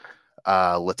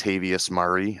 Latavius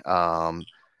Murray.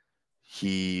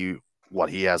 He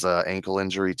has an ankle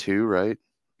injury too, right?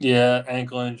 Yeah,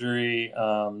 ankle injury,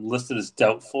 listed as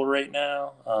doubtful right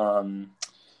now.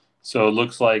 So it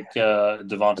looks like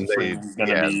Devonta Freeman's going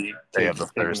to be. They have the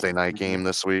Thursday night game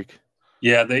this week.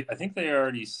 Yeah, I think they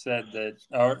already said that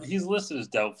he's listed as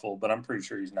doubtful, but I'm pretty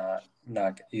sure he's not.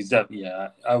 I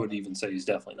would even say he's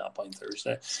definitely not playing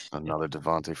Thursday. Another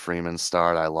Devonta Freeman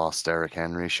start. I lost Derrick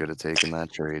Henry. Should have taken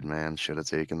that trade, man. Should have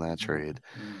taken that trade.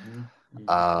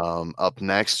 Up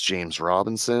next, James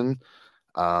Robinson.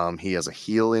 He has a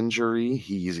heel injury.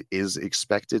 He is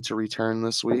expected to return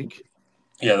this week.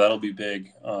 Yeah, that'll be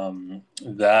big.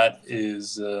 That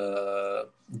is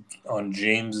on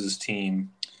James's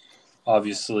team.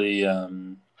 Obviously,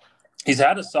 He's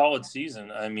had a solid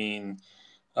season. I mean,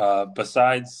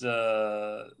 besides,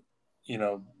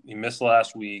 he missed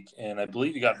last week, and I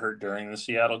believe he got hurt during the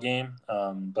Seattle game.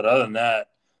 But other than that,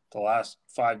 the last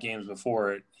 5 games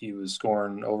before it, he was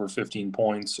scoring over 15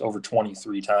 points over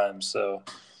 23 times. So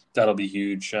that'll be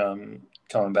huge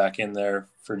coming back in there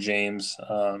for James.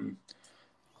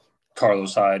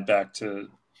 Carlos Hyde back to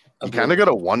 – you kind of got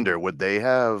to wonder, would they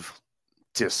have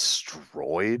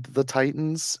destroyed the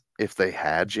Titans if they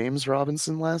had James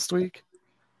Robinson last week?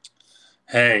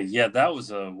 Hey, yeah, that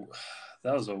was a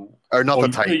or not the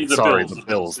Titans. The sorry,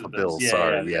 Bills, the Bills.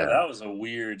 Yeah, Yeah. That was a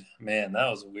weird game.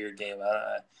 I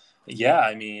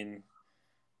mean,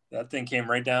 that thing came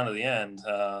right down to the end,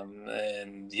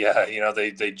 and yeah,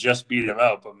 they just beat him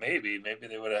out, but maybe they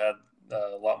would have had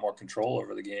a lot more control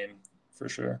over the game for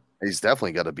sure. He's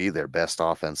definitely got to be their best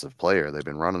offensive player. They've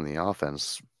been running the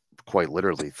offense quite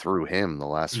literally through him the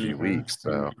last few weeks.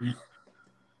 So,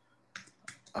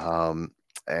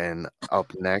 and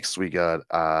up next we got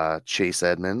Chase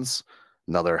Edmonds,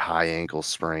 another high ankle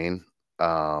sprain.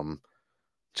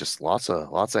 Just lots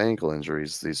of ankle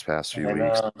injuries these past few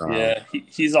weeks.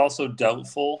 He's also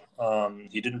doubtful.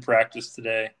 He didn't practice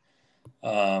today.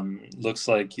 Looks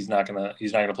like he's not gonna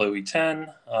play week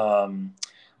 10.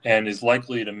 And is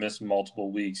likely to miss multiple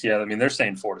weeks. Yeah, I mean they're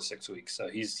saying 4 to 6 weeks, so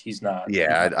he's not.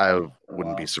 Yeah, I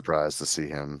wouldn't be surprised to see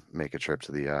him make a trip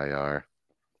to the IR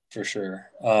for sure.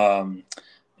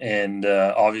 And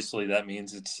obviously that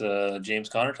means it's James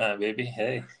Conner time, baby.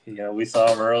 Hey, we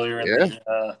saw him earlier in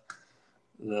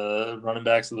the running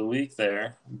backs of the week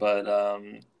there, but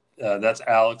that's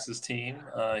Alex's team.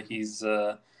 He's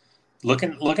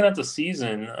looking at the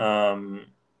season.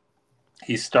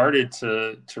 He started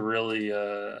to really,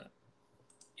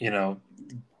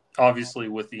 obviously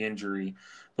with the injury,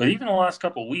 but even the last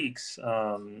couple of weeks,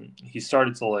 he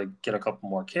started to get a couple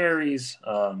more carries.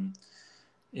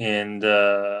 And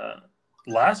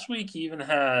last week he even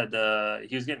had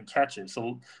he was getting catches,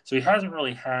 so he hasn't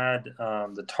really had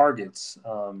the targets.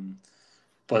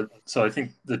 But so I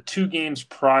think the 2 games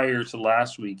prior to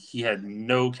last week he had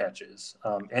no catches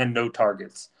and no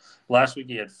targets. Last week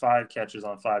he had 5 catches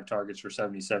on 5 targets for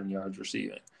 77 yards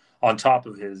receiving, on top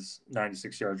of his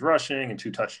 96 yards rushing and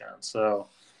 2 touchdowns. So,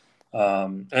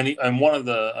 and one of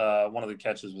the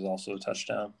catches was also a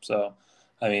touchdown. So,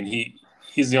 I mean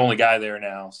he's the only guy there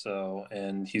now. So,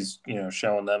 and he's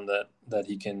showing them that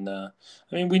he can. I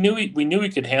mean we knew he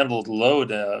could handle the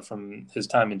load from his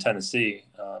time in Tennessee.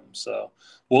 So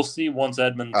we'll see once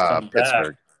Edmonds comes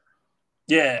Pittsburgh. back.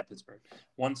 Yeah, Pittsburgh.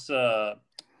 Once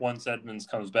Edmonds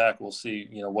comes back, we'll see,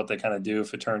 what they kind of do,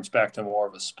 if it turns back to more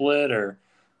of a split or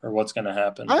what's going to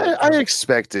happen. I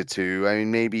expect it to. I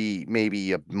mean,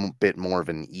 maybe a bit more of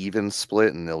an even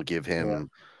split, and they'll give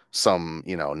him some,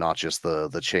 not just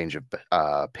the change of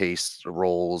pace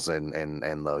roles and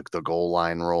the goal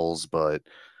line roles, but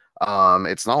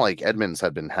it's not like Edmonds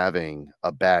had been having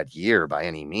a bad year by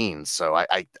any means. So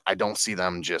I don't see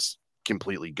them just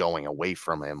completely going away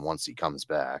from him once he comes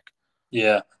back.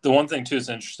 Yeah. The one thing too that's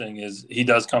interesting is he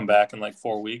does come back in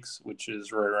 4 weeks, which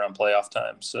is right around playoff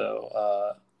time.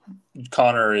 So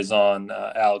Connor is on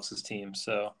Alex's team.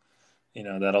 So,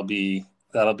 that'll be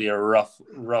a rough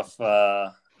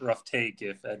take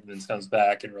if Edmonds comes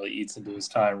back and really eats into his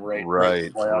time right.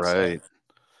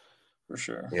 For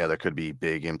sure. Yeah, there could be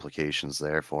big implications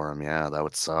there for him. Yeah, that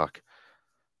would suck.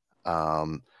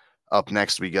 Up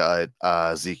next we got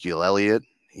Ezekiel Elliott.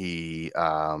 He's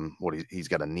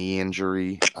got a knee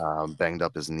injury, banged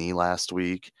up his knee last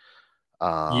week.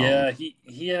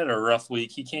 He had a rough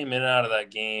week. He came in and out of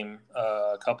that game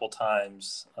a couple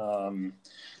times.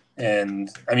 And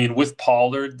I mean, with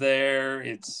Pollard there,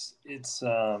 it's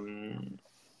I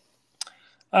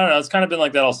don't know. It's kind of been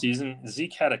like that all season.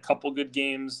 Zeke had a couple good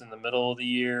games in the middle of the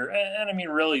year. And I mean,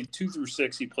 really 2 through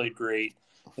 6, he played great.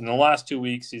 In the last 2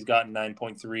 weeks, he's gotten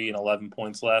 9.3 and 11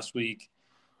 points last week.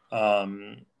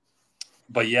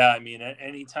 But yeah, I mean,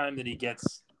 any time that he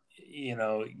gets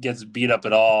beat up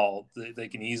at all, they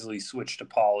can easily switch to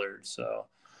Pollard. So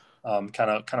kind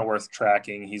of worth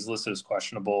tracking. He's listed as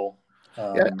questionable.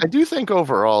 I do think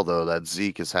overall, though, that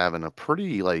Zeke is having a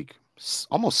pretty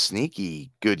almost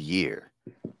sneaky good year.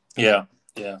 Yeah,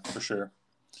 for sure.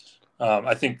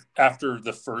 I think after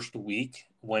the first week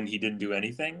when he didn't do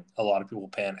anything, a lot of people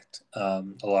panicked. A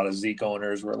lot of Zeke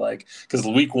owners were because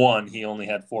week 1 he only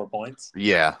had 4 points.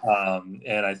 Yeah.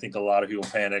 And I think a lot of people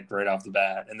panicked right off the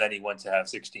bat. And then he went to have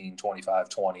 16, 25,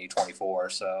 20, 24.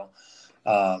 So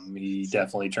he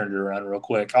definitely turned it around real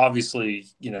quick. Obviously,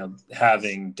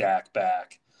 having Dak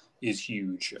back is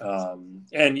huge. And,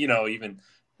 even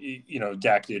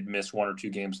Dak did miss 1 or 2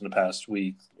 games in the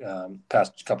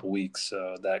past couple weeks,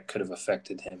 so that could have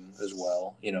affected him as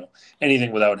well.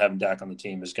 Anything without having Dak on the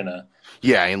team is gonna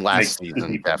and last make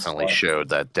season definitely showed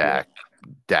that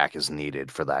Dak is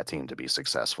needed for that team to be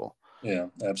successful. Yeah,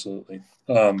 absolutely.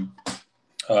 Then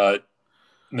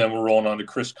we're rolling on to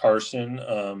Chris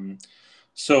Carson.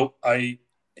 So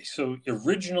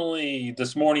originally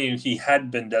this morning he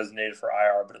had been designated for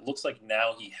IR, but it looks like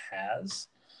now he has.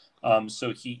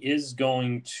 So he is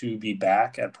going to be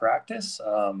back at practice.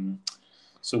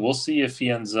 So we'll see if he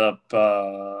ends up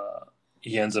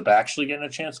actually getting a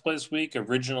chance to play this week.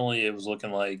 Originally, it was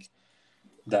looking like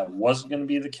that wasn't going to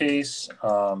be the case,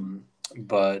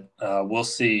 but we'll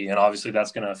see. And obviously,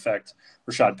 that's going to affect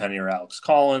Rashad Penny or Alex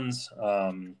Collins.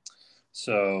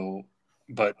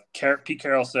 But Pete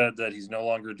Carroll said that he's no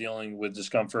longer dealing with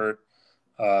discomfort.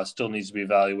 Still needs to be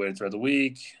evaluated throughout the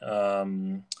week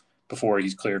before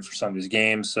he's cleared for Sunday's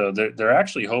game. So they're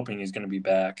actually hoping he's going to be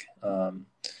back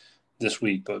this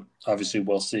week, but obviously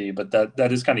we'll see. But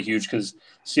that is kind of huge because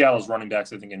Seattle's running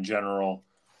backs, I think in general,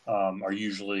 are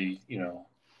usually,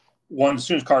 as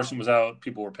soon as Carson was out,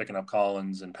 people were picking up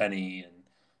Collins and Penny,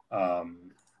 and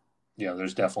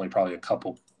there's definitely probably a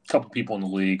couple people in the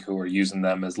league who are using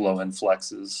them as low end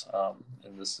flexes,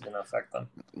 and this is going to affect them.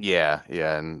 Yeah,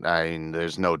 and I mean,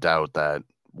 there's no doubt that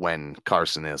when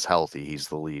Carson is healthy, he's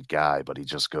the lead guy, but he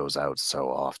just goes out so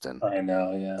often. I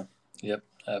know, yeah. Yep,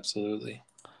 absolutely.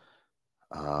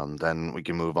 Then we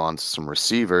can move on to some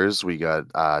receivers. We got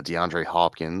DeAndre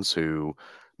Hopkins, who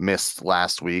missed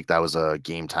last week. That was a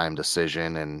game time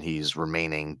decision, and he's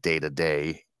remaining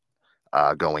day-to-day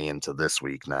going into this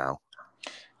week now.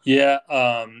 Yeah,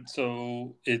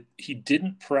 so he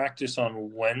didn't practice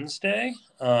on Wednesday.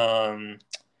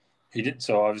 He didn't,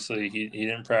 so obviously he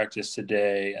didn't practice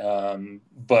today.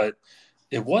 But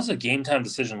it was a game time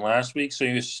decision last week, so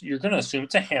you're going to assume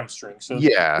it's a hamstring. So you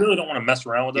really don't want to mess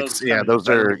around with those. Those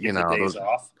are those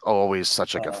off. Always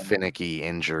such like a finicky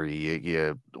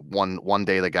injury. One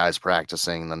day the guy's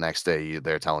practicing, the next day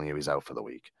they're telling you he's out for the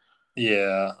week.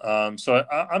 Yeah. So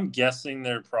I'm guessing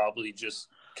they're probably just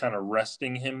kind of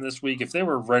resting him this week. If they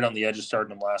were right on the edge of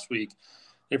starting him last week,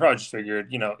 they probably just figured,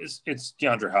 it's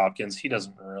DeAndre Hopkins. He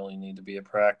doesn't really need to be at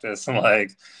practice,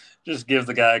 and just give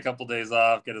the guy a couple days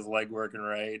off, get his leg working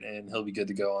right, and he'll be good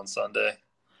to go on Sunday.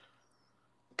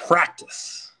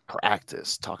 Practice.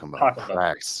 Talking about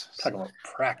practice.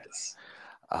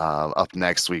 Up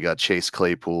next, we got Chase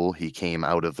Claypool. He came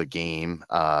out of the game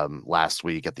last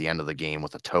week at the end of the game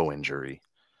with a toe injury.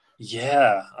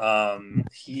 Yeah,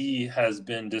 he has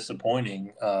been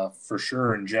disappointing for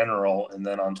sure in general, and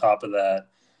then on top of that,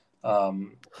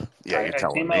 you're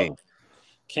telling me.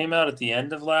 Came out at the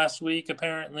end of last week,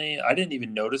 apparently. I didn't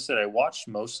even notice it. I watched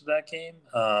most of that game.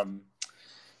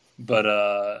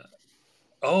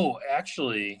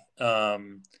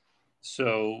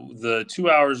 So the 2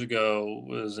 hours ago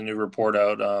was a new report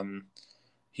out.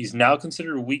 He's now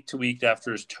considered week to week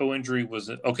after his toe injury was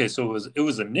okay. So it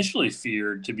was initially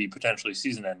feared to be potentially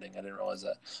season ending. I didn't realize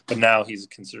that, but now he's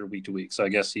considered week to week. So I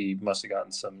guess he must have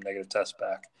gotten some negative tests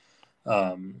back.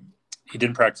 He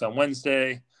didn't practice on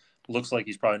Wednesday. Looks like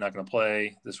he's probably not going to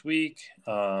play this week.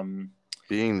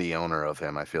 Being the owner of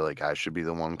him, I feel like I should be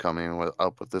the one coming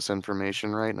up with this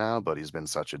information right now, but he's been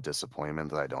such a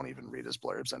disappointment that I don't even read his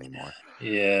blurbs anymore.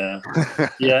 Yeah.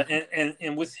 Yeah.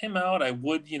 And with him out, I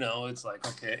would, it's like,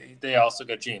 okay, they also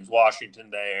got James Washington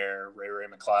there, Ray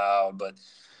McLeod, but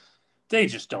they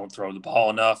just don't throw the ball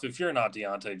enough. If you're not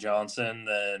Deontay Johnson,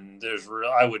 then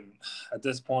I wouldn't at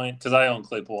this point, because I own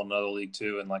Claypool in another league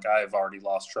too, and I've already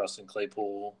lost trust in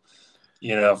Claypool,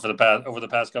 over the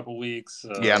past couple of weeks.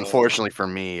 Yeah, unfortunately for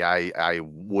me, I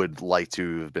would like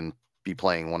to have be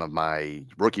playing one of my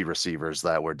rookie receivers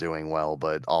that were doing well,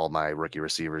 but all my rookie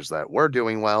receivers that were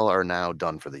doing well are now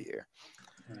done for the year.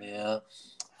 Yeah.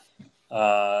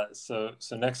 So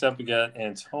next up we got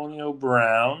Antonio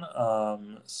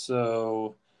Brown.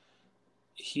 So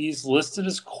he's listed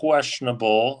as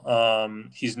questionable.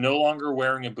 He's no longer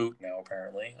wearing a boot now,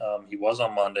 apparently. He was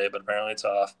on Monday, but apparently it's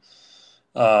off.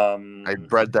 I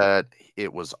read that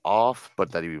it was off,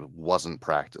 but that he wasn't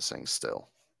practicing still.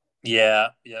 Yeah.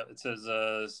 It says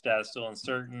status still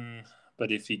uncertain,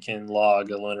 but if he can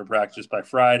log a limited practice by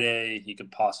Friday, he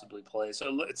could possibly play.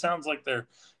 So it sounds like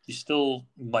he still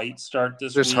might start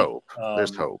this week.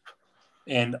 There's hope.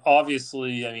 And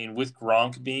obviously, I mean, with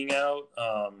Gronk being out,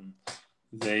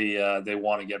 they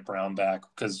want to get Brown back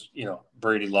because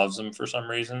Brady loves him for some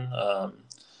reason.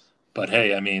 But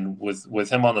hey, I mean, with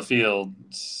him on the field,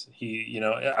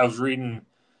 I was reading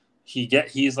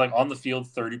he's on the field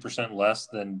 30% less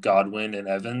than Godwin and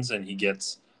Evans, and he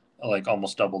gets like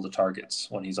almost double the targets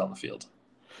when he's on the field.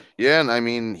 Yeah, and I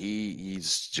mean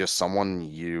he's just someone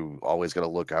you always got to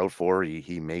look out for.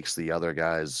 He makes the other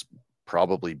guys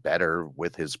probably better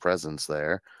with his presence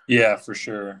there. Yeah, for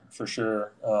sure.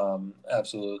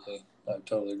 Absolutely. I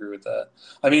totally agree with that.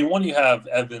 I mean, when you have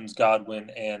Evans, Godwin,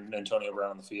 and Antonio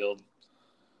Brown on the field,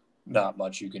 not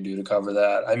much you can do to cover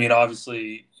that. I mean,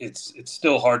 obviously, it's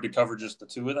still hard to cover just the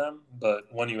two of them, but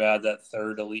when you add that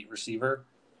third elite receiver,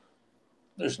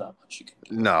 there's not much you can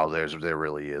do. No, there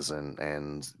really isn't,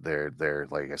 and they're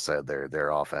like I said, their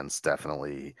offense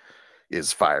definitely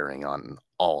is firing on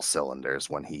all cylinders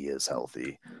when he is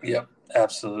healthy. Yep,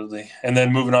 absolutely. And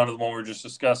then moving on to the one we were just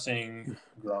discussing,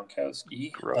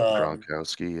 Gronkowski.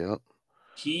 Gronkowski, yep.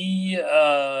 He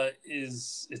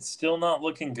it's still not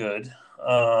looking good.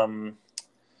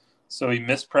 So he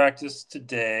missed practice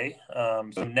today.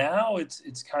 So now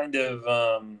it's kind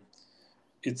of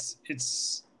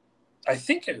it's I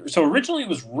think so. Originally, it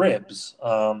was ribs.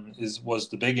 Was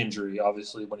the big injury,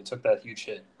 obviously, when he took that huge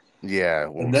hit. Yeah,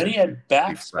 and then he had back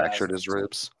he fractured spasms. his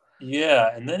ribs.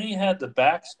 Yeah, and then he had the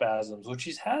back spasms, which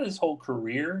he's had his whole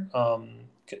career. Coming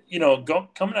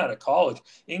out of college.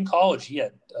 In college, he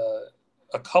had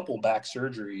a couple back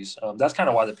surgeries. That's kind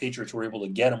of why the Patriots were able to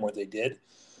get him where they did,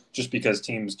 just because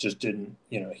teams just didn't.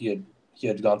 He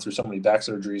had gone through so many back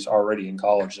surgeries already in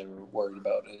college. They were worried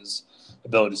about his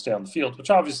ability to stay on the field,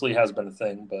 which obviously has been a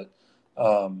thing. But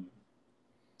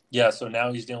so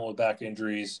now he's dealing with back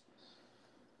injuries.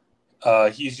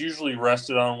 He's usually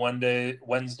rested on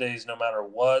Wednesdays no matter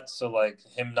what. So like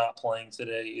him not playing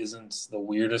today isn't the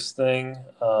weirdest thing.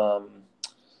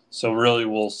 So really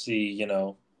we'll see,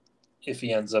 if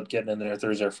he ends up getting in there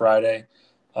Thursday or Friday.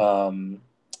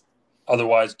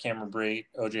 Otherwise, Cameron Brate,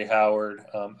 OJ Howard.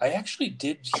 I actually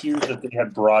did hear that they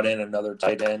had brought in another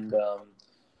tight end,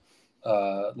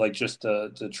 just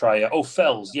to try.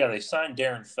 Fells. Yeah, they signed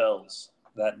Darren Fells.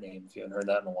 That name, if you haven't heard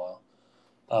that in a while.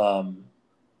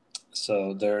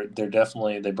 So they're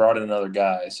definitely, they brought in another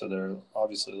guy, so they're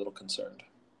obviously a little concerned.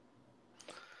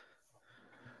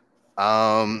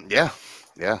 I'm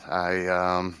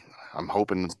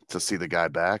hoping to see the guy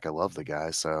back. I love the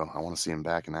guy, so I want to see him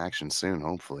back in action soon,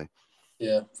 hopefully.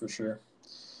 Yeah, for sure.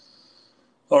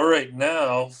 All right,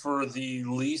 now for the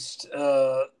least,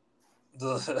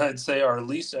 I'd say our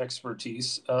least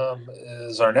expertise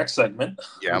is our next segment.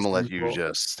 Yeah, I'm gonna let you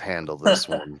just handle this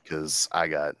one because I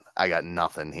got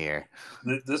nothing here.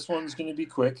 This one's going to be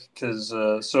quick because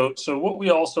so what we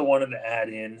also wanted to add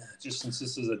in, just since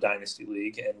this is a dynasty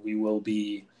league and we will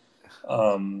be,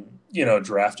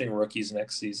 drafting rookies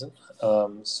next season.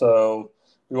 So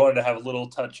we wanted to have a little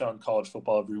touch on college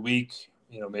football every week.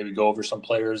 Maybe go over some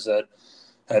players that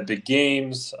had big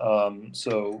games.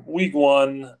 So week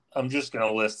one, I'm just going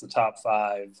to list the top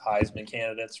 5 Heisman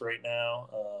candidates right now.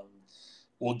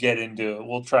 We'll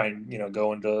try and,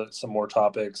 go into some more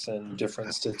topics and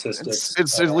different statistics.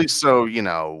 It's at least so,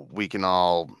 we can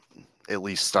all at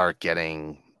least start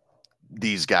getting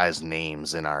these guys'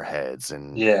 names in our heads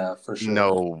and for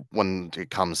sure. When it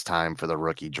comes time for the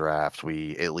rookie draft,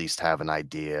 we at least have an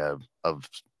idea of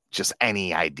just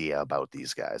any idea about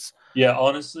these guys. Yeah,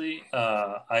 honestly,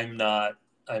 I'm not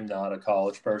a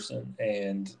college person,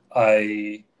 and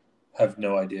I have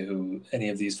no idea who any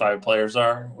of these 5 players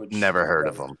are. Which never heard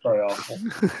of them. Probably awful.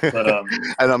 But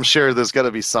and I'm sure there's got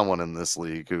to be someone in this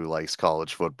league who likes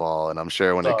college football, and I'm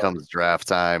sure when it comes draft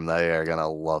time, they are gonna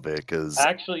love it. Because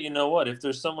actually, you know what? If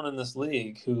there's someone in this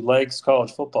league who likes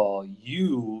college football,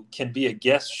 you can be a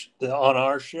guest on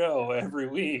our show every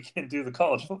week and do the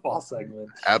college football segment.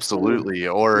 Absolutely,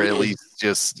 or at least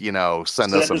just send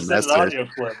us a message. An audio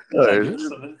clip. Yeah, give us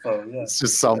some info. Yeah, it's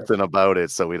just something about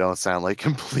it, so we don't sound like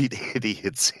complete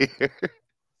idiots here.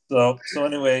 So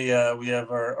anyway, we have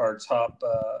our top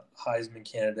Heisman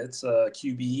candidates.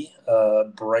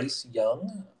 QB Bryce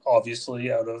Young,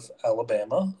 obviously out of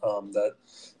Alabama. That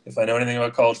if I know anything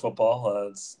about college football,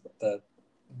 it's that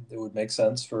it would make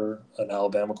sense for an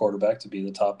Alabama quarterback to be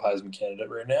the top Heisman candidate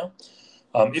right now.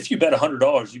 If you bet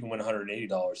 $100, you can win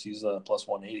 $180. He's plus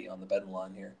 180 on the betting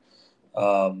line here.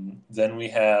 Then we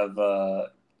have a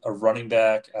running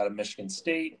back out of Michigan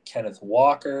State, Kenneth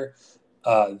Walker.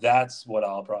 That's what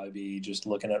I'll probably be just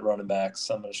looking at running backs.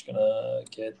 I'm just going to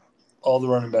get all the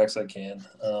running backs I can.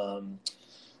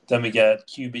 Then we get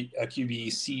QB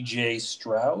CJ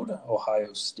Stroud,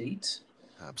 Ohio State.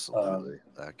 Absolutely.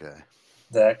 That guy.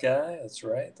 That's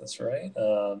right.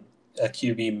 A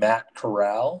QB Matt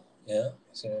Corral. Yeah.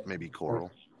 Maybe Coral,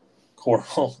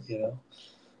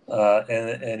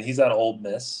 and he's out of Ole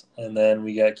Miss. And then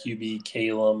we got QB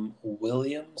Caleb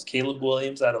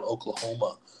Williams out of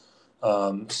Oklahoma.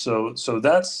 So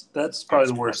that's probably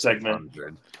the worst segment.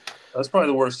 That's probably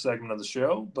the worst segment of the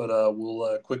show, but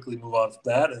we'll quickly move on from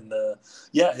that. And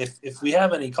yeah, if we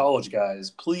have any college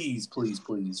guys, please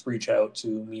reach out to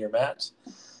me or Matt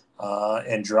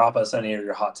and drop us any of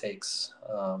your hot takes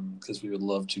because we would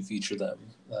love to feature them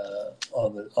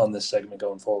on this segment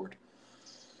going forward.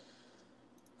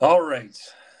 All right,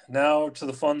 now to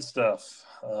the fun stuff.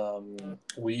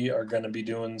 We are going to be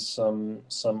doing some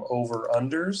over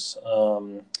unders,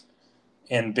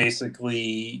 and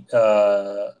basically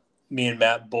me and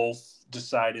Matt both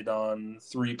decided on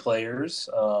 3 players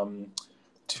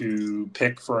to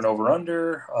pick for an over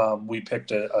under. We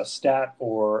picked a stat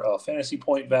or a fantasy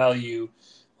point value.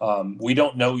 We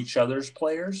don't know each other's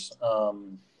players.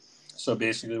 So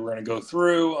basically, we're going to go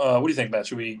through. What do you think, Matt?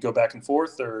 Should we go back and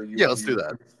forth, or let's do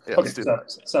that. Yeah, okay, let's do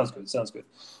that. Sounds good.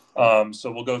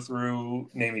 So we'll go through,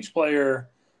 name each player,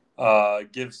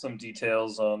 give some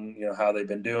details on how they've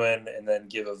been doing, and then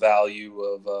give a value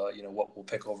of what we'll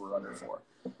pick over under for.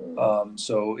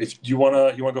 So if you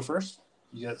wanna go first,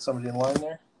 you got somebody in line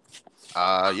there.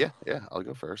 Yeah, I'll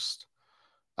go first.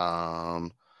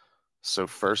 So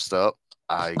first up,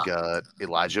 I got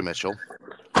Elijah Mitchell.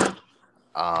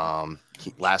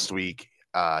 Last week,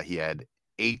 he had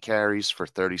 8 carries for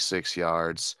 36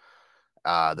 yards.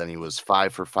 Then he was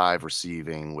 5 for 5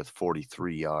 receiving with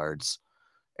 43 yards,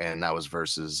 and that was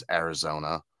versus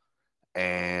Arizona.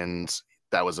 And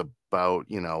that was about,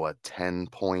 a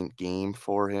 10-point game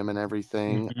for him and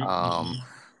everything.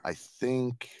 I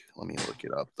think, let me look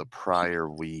it up. The prior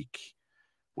week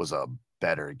was a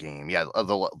better game. Yeah,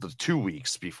 the 2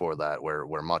 weeks before that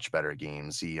were much better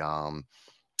games. He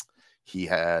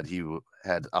had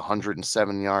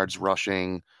 107 yards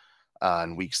rushing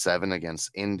in week 7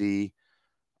 against Indy,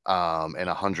 and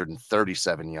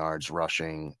 137 yards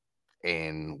rushing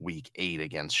in week 8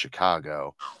 against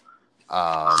Chicago.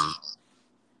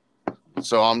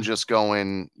 So I'm just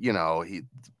going,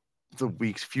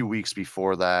 few weeks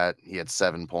before that, he had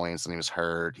 7 points and he was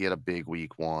hurt. He had a big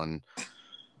week 1,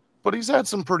 but he's had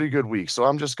some pretty good weeks. So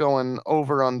I'm just going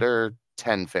over under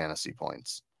 10 fantasy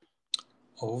points.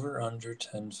 Over under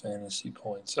 10 fantasy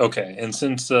points. Okay, and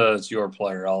since it's your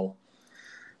player, I'll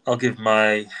give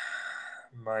my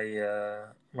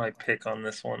pick on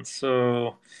this one.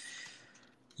 So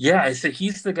yeah, I say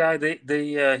he's the guy.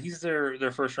 He's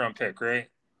their first round pick, right?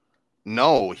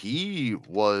 No, he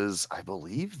was, I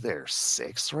believe, their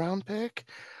 6th round pick.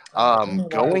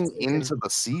 Going into the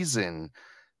season,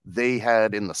 they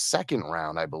had in the 2nd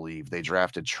round, I believe, they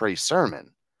drafted Trey Sermon.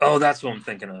 Oh, that's what I'm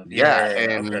thinking of.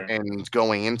 And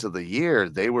going into the year,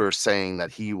 they were saying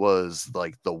that he was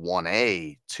like the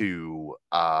 1A to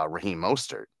Raheem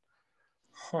Mostert.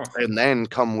 And then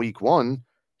come week 1,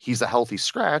 he's a healthy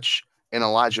scratch. And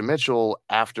Elijah Mitchell,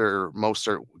 after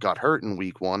Mostert got hurt in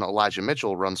week 1, Elijah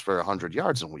Mitchell runs for 100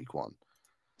 yards in week 1.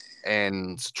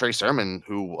 And Trey Sermon,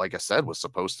 who, like I said, was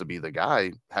supposed to be the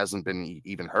guy, hasn't been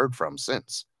even heard from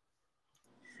since.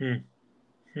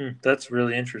 That's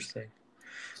really interesting.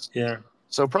 Yeah.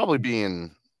 So probably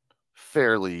being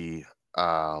fairly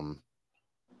no,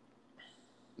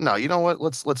 you know what?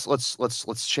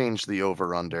 Let's change the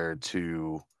over under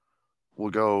to,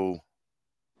 we'll go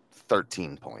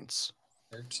 13 points.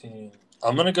 13.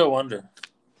 I'm gonna go under.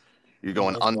 You're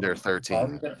going under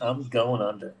 13. I'm going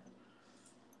under.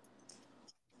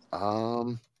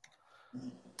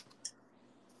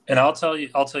 And I'll tell you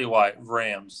why.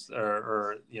 Rams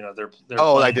or they're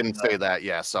oh, I didn't say that.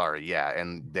 Yeah, sorry. Yeah,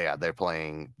 and they're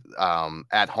playing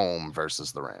at home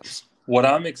versus the Rams. What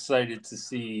I'm excited to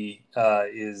see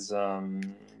is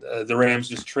the Rams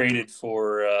just traded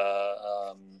for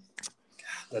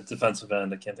that defensive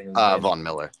end. I can't think of his name. Von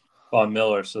Miller. Von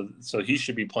Miller. So he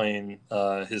should be playing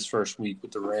his first week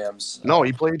with the Rams. No,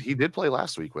 he played. He did play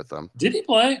last week with them. Did he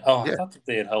play? Oh, yeah. I thought that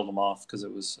they had held him off because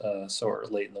it was so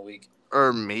late in the week.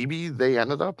 Or maybe they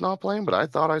ended up not playing, but I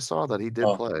thought I saw that he did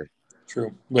play.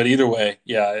 True, but either way,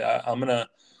 yeah, I'm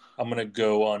gonna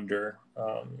go under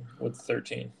with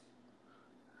 13.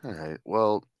 All right.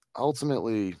 Well,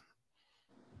 ultimately,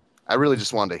 I really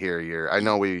just wanted to hear I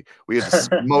know we had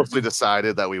mostly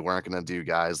decided that we weren't going to do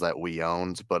guys that we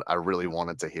owned, but I really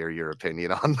wanted to hear your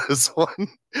opinion on this one.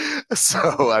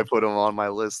 So I put him on my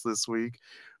list this week.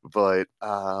 But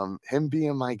him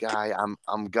being my guy,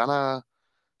 I'm gonna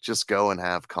just go and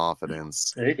have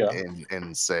confidence. There you go.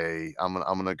 And say I'm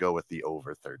gonna go with the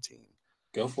over 13.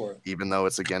 Go for it. Even though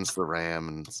it's against the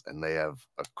Rams and they have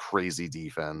a crazy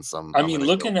defense.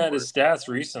 Looking at his stats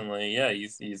recently, yeah, you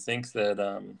think that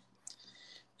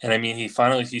and I mean he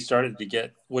started to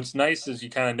get, what's nice is you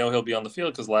kind of know he'll be on the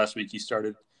field because last week he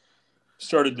started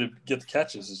started to get the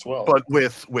catches as well. But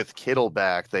with Kittle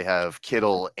back, they have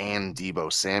Kittle and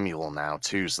Deebo Samuel now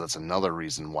too. So that's another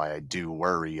reason why I do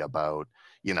worry about,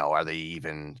 are they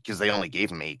even, because they only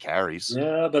gave him 8 carries.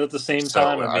 Yeah, but at the same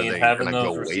time, so I mean, are they having going to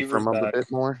those go away receivers from him back, a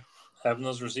bit more? Having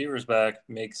those receivers back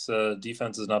makes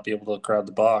defenses not be able to crowd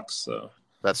the box. So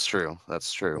that's true.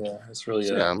 Yeah, it's really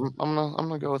so I'm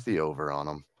gonna go with the over on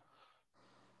them.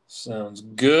 Sounds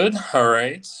good. All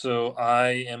right. So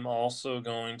I am also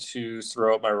going to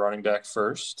throw out my running back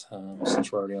first, since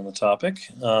we're already on the topic.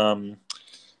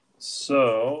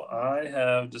 So I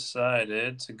have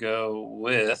decided to go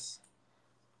with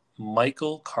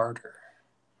Michael Carter.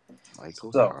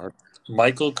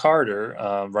 Michael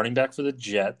Carter, running back for the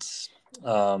Jets,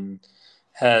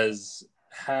 has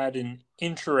had an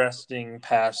interesting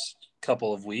past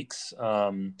couple of weeks.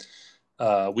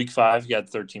 Week 5, he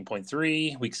had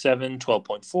 13.3. Week 7,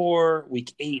 12.4.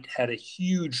 Week 8 had a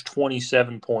huge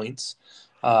 27 points.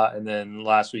 And then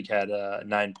last week had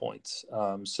 9 points.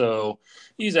 So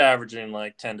he's averaging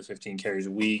like 10 to 15 carries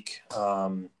a week.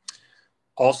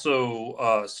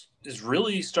 Also, is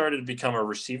really started to become a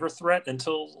receiver threat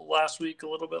until last week, a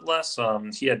little bit less.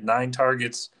 He had 9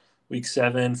 targets week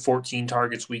 7, 14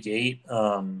 targets week 8.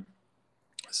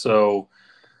 So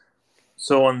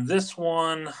on this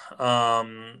one,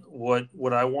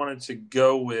 what I wanted to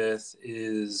go with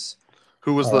is,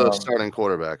 who was the starting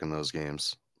quarterback in those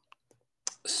games?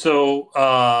 So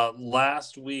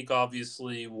last week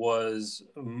obviously was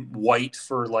White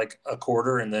for like a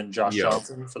quarter, and then Josh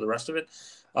Johnson for the rest of it.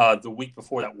 The week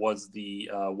before that was the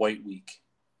White week.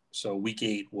 So week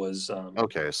 8 was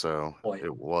okay. So White.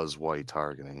 It was White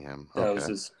targeting him. That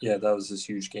was his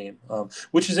huge game,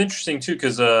 which is interesting too,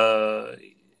 because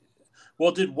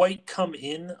did White come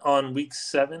in on week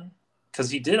 7?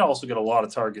 Because he did also get a lot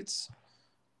of targets.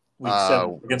 Week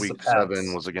 7 against the Pats.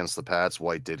 7 was against the Pats.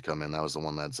 White did come in. That was the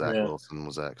one that Zach Wilson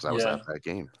was at, because I was at that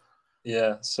game.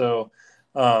 Yeah. So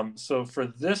for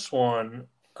this one,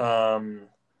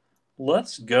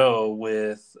 let's go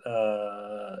with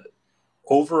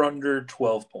over under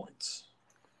 12 points.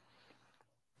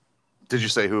 Did you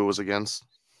say who it was against?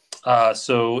 It's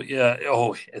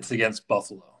against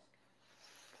Buffalo.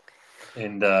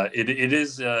 And it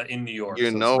is in New York.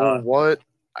 What?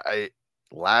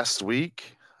 Last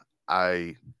week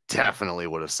I definitely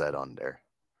would have said under.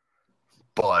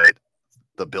 But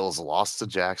the Bills lost to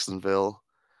Jacksonville,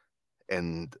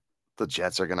 and the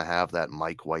Jets are going to have that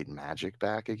Mike White magic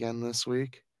back again this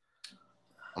week.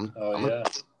 I'm going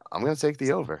to take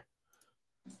the over.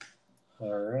 All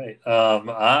right.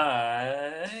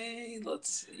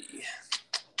 Let's see.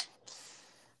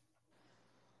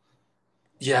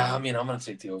 Yeah, I mean, I'm going to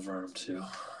take the over on him too.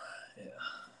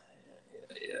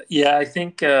 Yeah, I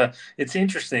think it's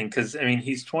interesting because, I mean,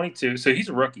 he's 22, so he's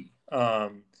a rookie.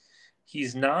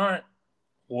 He's not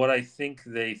what I think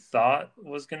they thought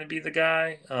was going to be the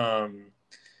guy.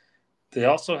 They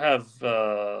also have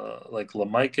like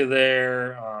LaMicah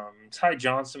there. Ty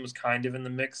Johnson was kind of in the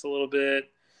mix a little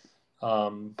bit.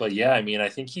 But yeah, I mean, I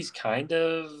think he's kind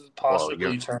of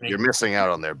possibly turning. You're missing out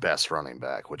on their best running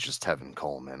back, which is Tevin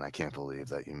Coleman. I can't believe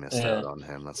that you missed out on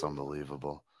him. That's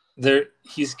unbelievable.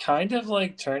 He's kind of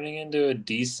like turning into a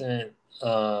decent,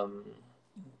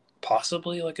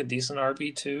 possibly like a decent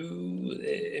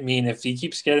RB2. I mean, if he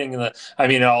keeps getting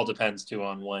it all depends too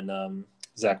on when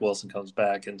Zach Wilson comes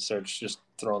back and starts just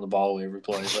throwing the ball away every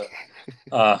play.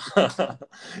 But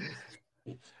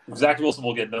Zach Wilson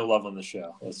will get no love on the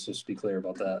show. Let's just be clear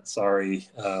about that. Sorry,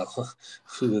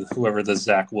 whoever the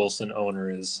Zach Wilson owner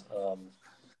is.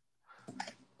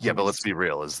 But let's be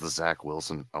real. Is the Zach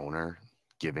Wilson owner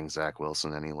giving Zach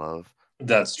Wilson any love?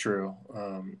 That's true.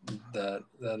 That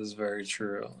is very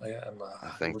true. I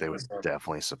think they would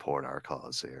definitely support our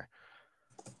cause here.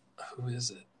 Who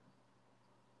is it?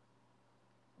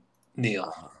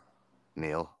 Neil.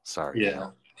 Sorry. Yeah.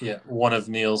 Neil. Yeah. One of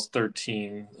Neil's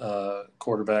 13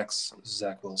 quarterbacks,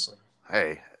 Zach Wilson.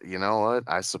 Hey, you know what?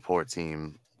 I support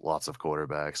team lots of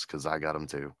quarterbacks because I got them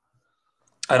too.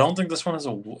 I don't think this one has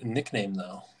a nickname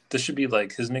though. This should be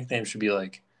like, his nickname should be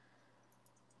like,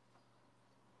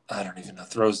 I don't even know.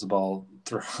 Throws the ball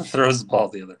to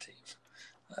the other team.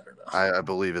 I don't know. I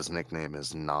believe his nickname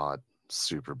is not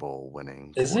Super Bowl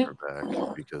winning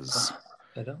quarterback because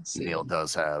I don't see Neil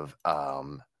does have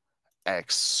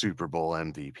ex Super Bowl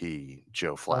MVP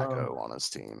Joe Flacco on his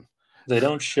team. They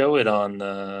don't show it on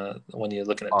when you're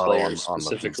looking at players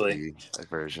specifically. On the PC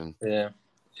version.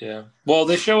 Yeah. Well,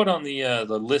 they show it on the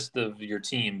list of your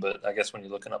team, but I guess when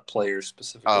you're looking up players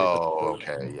specifically. Oh,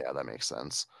 okay. Yeah, that makes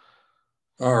sense.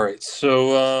 All right.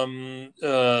 So,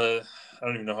 I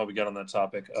don't even know how we got on that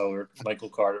topic. Oh, we're Michael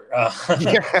Carter.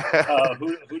 Yeah.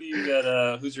 Who do you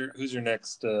got? Who's your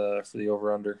next for the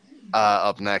over under?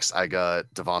 Up next, I got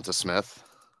Devonta Smith.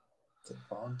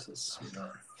 Devonta Smith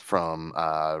from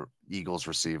Eagles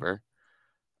receiver.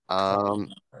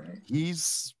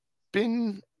 He's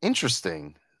been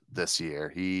interesting this year.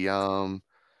 He had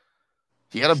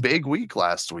a big week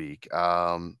last week.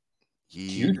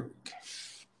 He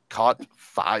caught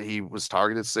 5. He was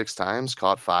targeted 6 times,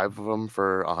 caught 5 of them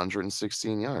for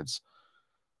 116 yards.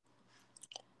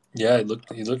 Yeah, he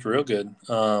looked real good.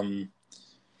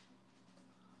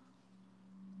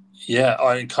 Yeah,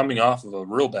 and coming off of a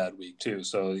real bad week too.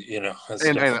 So that's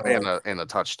and a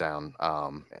touchdown,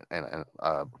 and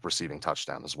a receiving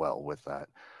touchdown as well with that.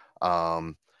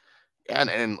 And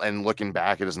looking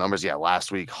back at his numbers, yeah,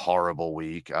 last week horrible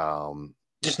week.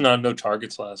 Just no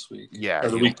targets last week. Yeah, or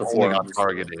the he week before, only got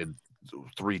targeted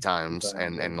 3 times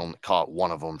and only caught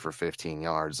 1 of them for 15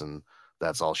 yards, and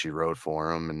that's all she wrote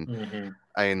for him. And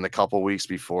in the couple weeks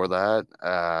before that,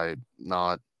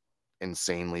 not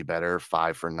insanely better.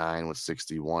 5 for 9 with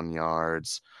 61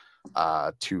 yards,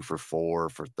 2 for 4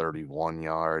 for 31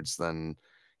 yards. Then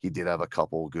he did have a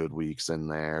couple good weeks in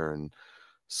there, and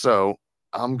so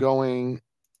I'm going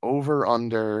over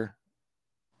under.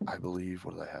 I believe,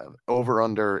 what do I have? Over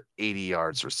under 80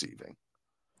 yards receiving.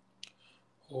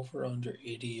 Over under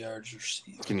 80 yards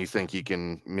receiving. Can you think he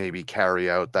can maybe carry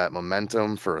out that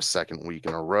momentum for a second week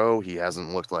in a row? He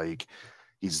hasn't looked like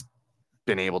he's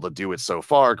been able to do it so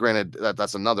far. Granted,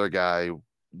 that's another guy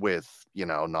with,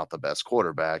 not the best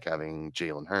quarterback, having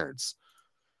Jalen Hurts.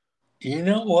 You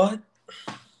know what?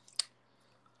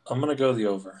 I'm going to go the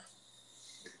over.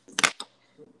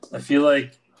 I feel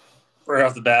like right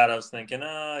off the bat, I was thinking,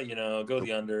 go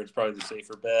the under. It's probably the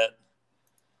safer bet.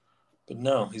 But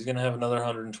no, he's going to have another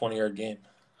 120-yard game.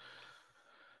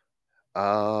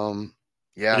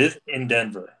 Yeah. It is in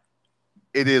Denver.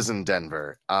 It is in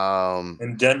Denver.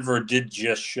 And Denver did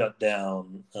just shut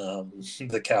down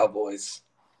the Cowboys.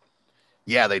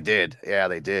 Yeah, they did.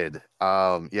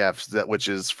 Which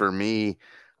is, for me,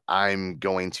 I'm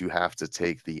going to have to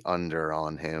take the under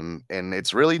on him. And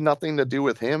it's really nothing to do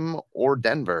with him or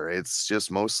Denver. It's just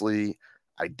mostly,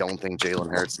 I don't think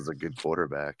Jalen Hurts is a good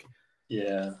quarterback.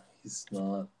 Yeah, he's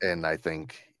not. And I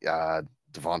think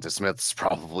Devonta Smith's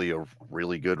probably a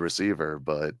really good receiver,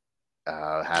 but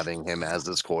having him as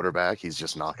this quarterback, he's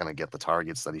just not going to get the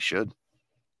targets that he should.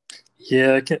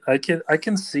 Yeah, I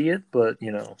can see it, but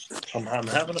I'm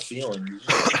having a feeling he's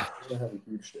gonna have a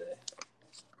huge day.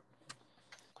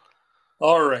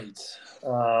 All right.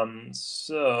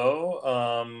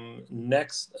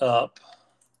 Next up,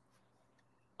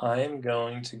 I am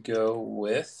going to go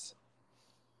with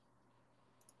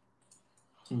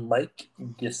Mike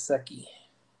Gesicki.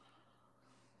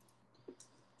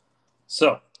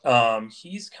 So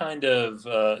he's kind of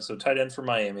tight end for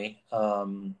Miami.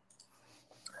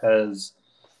 Has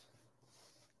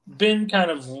been kind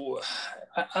of,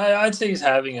 I'd say he's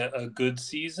having a good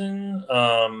season.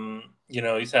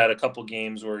 He's had a couple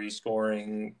games where he's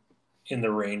scoring in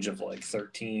the range of like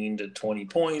 13 to 20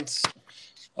 points,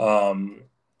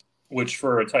 which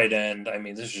for a tight end, I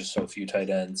mean, there's just so few tight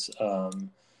ends.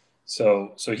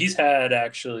 So he's had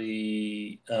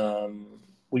actually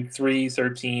week 3,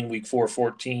 13, week 4,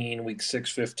 14, week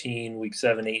 6, 15, week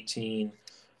 7, 18.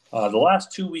 The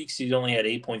last 2 weeks, he's only had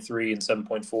 8.3 and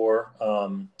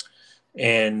 7.4.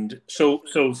 And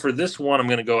so for this one, I'm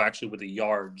going to go actually with the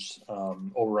yards,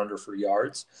 over under for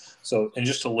yards. So, and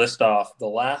just to list off the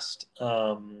last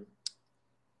 4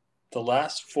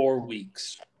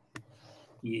 weeks,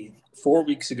 4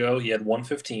 weeks ago, he had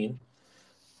 115.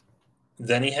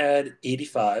 Then he had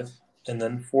 85, and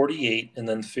then 48, and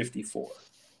then 54.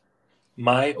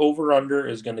 My over under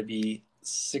is going to be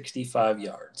 65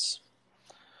 yards.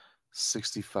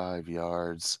 65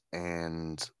 yards,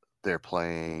 and they're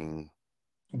playing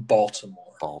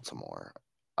Baltimore.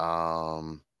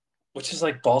 Which is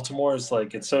like, Baltimore is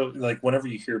like, it's so like, whenever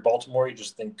you hear Baltimore, you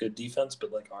just think good defense,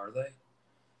 but like, are they?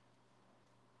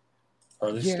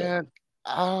 Yeah. Still?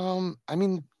 I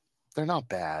mean, they're not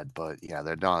bad, but yeah,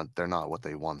 they're not what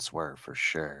they once were, for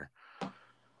sure.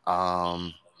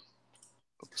 I'm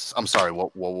sorry,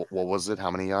 what was it?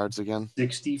 How many yards again?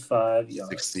 65 yards.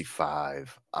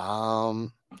 65.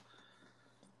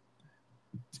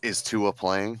 Is Tua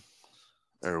playing?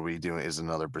 Or are we doing, is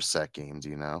another Brissett game, do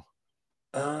you know?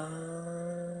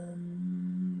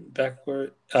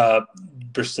 Backward.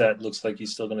 Brissett looks like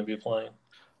he's still going to be playing.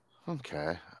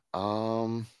 Okay.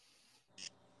 I'm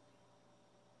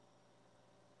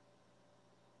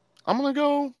gonna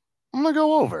go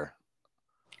over.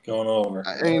 Going over.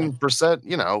 I mean, Brissett,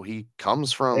 he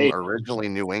comes from originally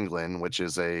New England, which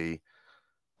is a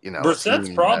Brissett's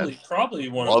team probably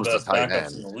one of the best backups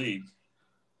end. in the league.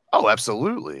 Oh,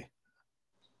 absolutely.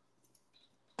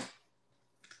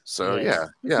 So yeah,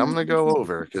 I'm gonna go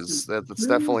over because that's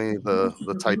definitely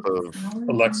the type of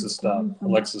Alexis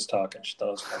talking.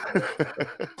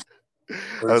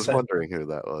 I was wondering who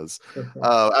that was.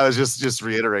 I was just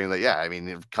reiterating that. Yeah, I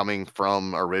mean, coming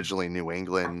from originally New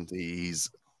England,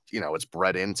 he's it's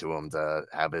bred into him to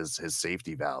have his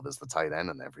safety valve as the tight end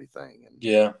and everything. And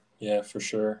yeah, for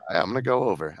sure. I'm gonna go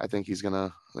over. I think he's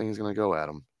gonna go at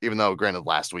him. Even though, granted,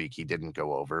 last week he didn't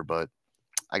go over, but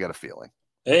I got a feeling.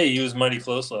 Hey, he was mighty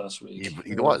close last week.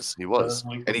 He was,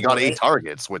 and he got 8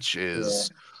 targets, which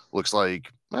looks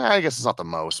like I guess it's not the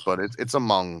most, but it's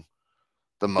among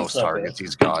the most targets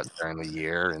he's got during the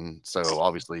year, and so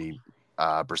obviously,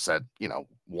 Brissett,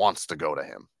 wants to go to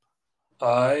him.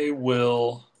 I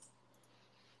will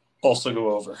also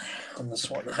go over on this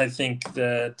one. I think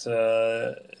that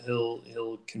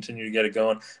he'll continue to get it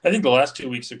going. I think the last 2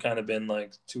 weeks have kind of been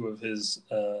like 2 of his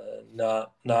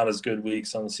not as good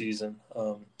weeks on the season.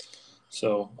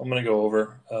 So I'm going to go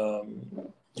over. I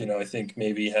think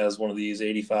maybe he has one of these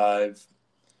 85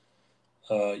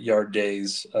 yard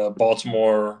days.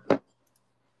 Baltimore,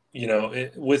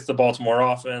 with the Baltimore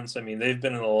offense, I mean, they've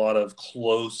been in a lot of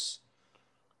close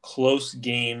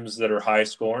games that are high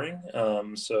scoring.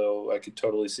 So I could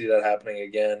totally see that happening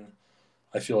again.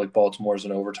 I feel like Baltimore's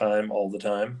in overtime all the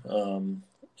time.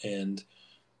 And,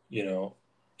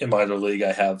 in my other league,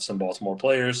 I have some Baltimore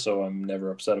players, so I'm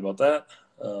never upset about that.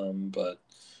 But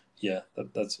yeah,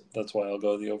 that's why I'll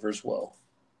go the over as well.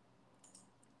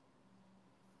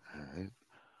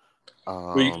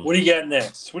 All right. What do you got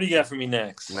next? What do you got for me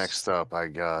next? Next up, I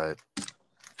got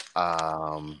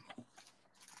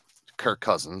Kirk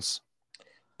Cousins.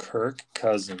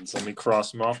 Let me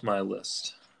cross him off my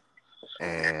list.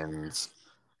 And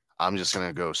I'm just going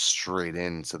to go straight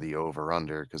into the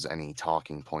over-under because any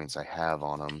talking points I have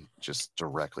on him just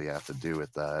directly have to do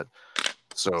with that.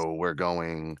 So we're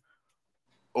going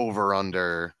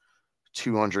over-under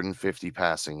 250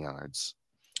 passing yards.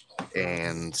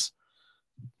 And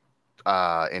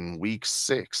in week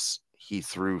 6, he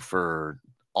threw for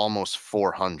almost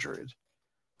 400.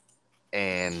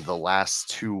 And the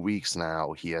last 2 weeks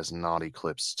now, he has not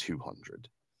eclipsed 200.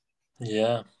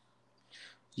 Yeah.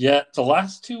 Yeah, the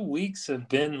last 2 weeks have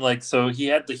been so he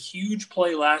had the huge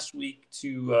play last week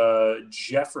to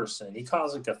Jefferson. He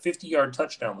caused a 50-yard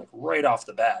touchdown right off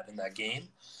the bat in that game.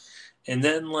 And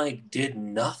then did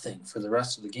nothing for the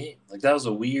rest of the game. That was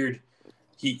a weird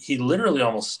he literally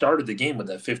almost started the game with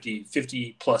that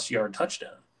 50 plus yard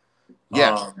touchdown.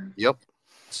 Yeah. Yep.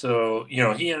 So,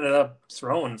 he ended up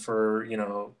throwing for,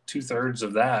 2/3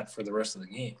 of that for the rest of the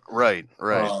game. Right.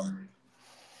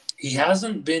 He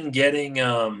hasn't been getting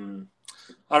I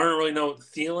don't really know.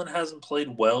 Thielen hasn't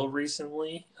played well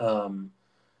recently.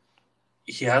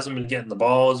 He hasn't been getting the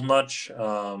ball as much.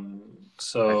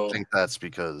 So I think that's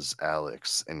because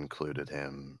Alex included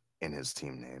him in his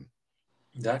team name.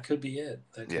 That could be it.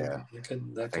 I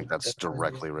think that's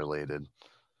directly related.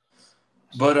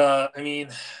 But I mean,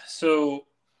 so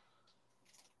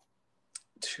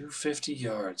 250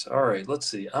 yards. All right, let's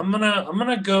see. I'm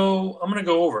gonna go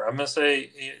over. I'm gonna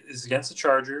say it's against the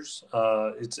Chargers.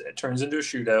 It turns into a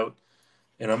shootout,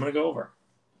 and I'm gonna go over.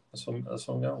 That's what I'm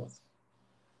going with.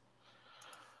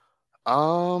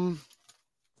 I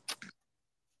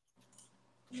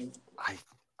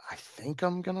think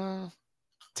I'm gonna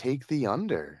take the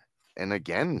under, and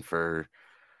again for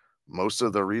most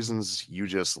of the reasons you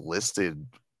just listed,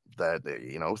 that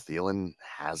Thielen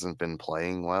hasn't been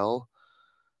playing well.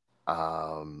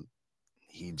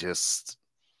 He just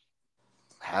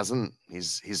hasn't.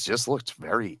 He's just looked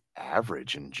very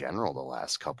average in general the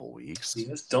last couple weeks. You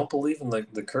just don't believe in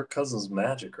the Kirk Cousins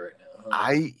magic right now.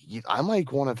 Huh? I'm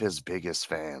like one of his biggest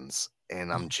fans,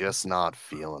 and I'm just not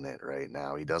feeling it right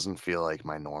now. He doesn't feel like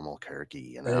my normal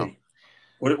Kirky, Hey,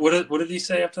 what did he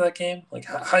say after that game?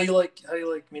 How you like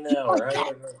me now?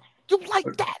 You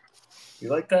like that? You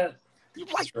like that? You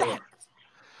like that?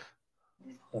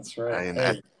 That's right.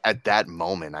 And at that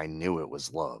moment, I knew it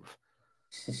was love.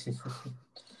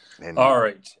 And all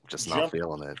right, just not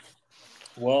feeling it.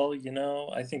 Well,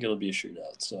 I think it'll be a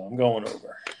shootout, so I'm going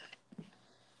over.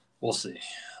 We'll see.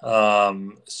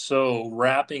 So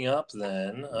wrapping up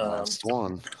then. Last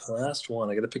one.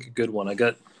 I got to pick a good one. I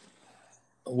got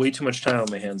way too much time on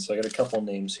my hands, so I got a couple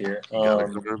names here. You got a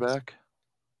quarterback?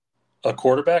 A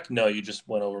quarterback? No, you just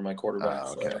went over my quarterback.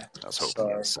 Okay. I was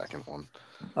hoping for the second one.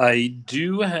 I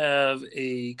do have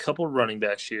a couple running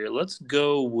backs here. Let's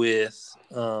go with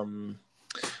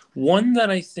One that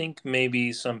I think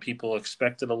maybe some people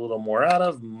expected a little more out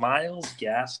of, Myles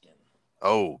Gaskin.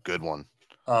 Oh, good one.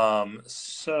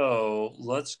 So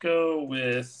let's go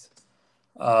with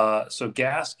so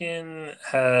Gaskin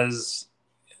has,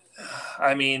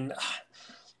 I mean,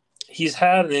 he's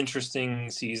had an interesting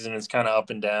season. It's kind of up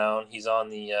and down. He's on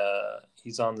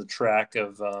the track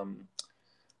of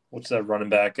what's that running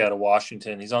back out of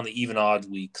Washington? He's on the even odd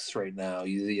weeks right now.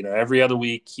 Every other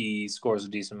week he scores a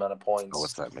decent amount of points. Oh,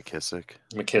 what's that, McKissick?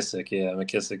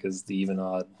 McKissick is the even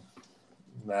odd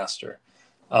master.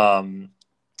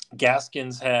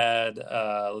 Gaskins had,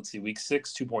 week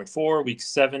 6, 2.4, week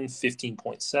 7,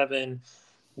 15.7,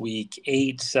 week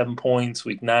 8, 7 points,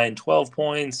 week 9, 12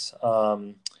 points.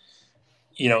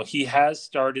 He has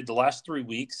started the last 3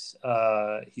 weeks.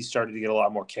 He started to get a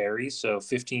lot more carries. So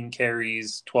 15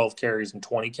 carries, 12 carries, and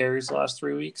 20 carries the last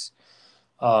 3 weeks.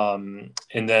 And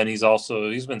then he's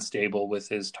been stable with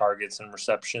his targets and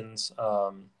receptions.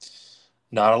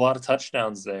 Not a lot of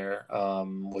touchdowns there,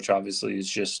 which obviously is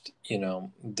just,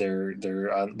 they're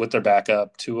with their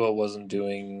backup. Tua wasn't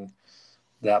doing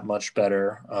that much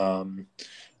better.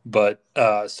 But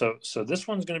so this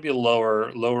one's going to be a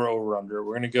lower over under.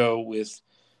 We're going to go with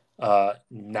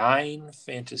 9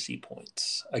 fantasy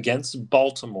points against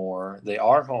Baltimore. They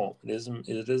are home.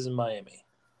 It is in Miami.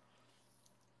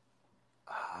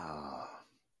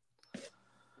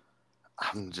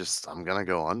 I'm gonna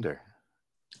go under.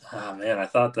 Oh man, I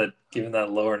thought that given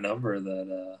that lower number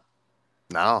that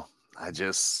No,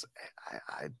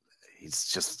 he's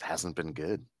just hasn't been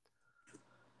good.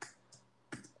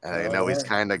 I know he's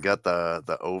kind of got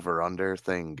the over under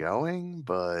thing going,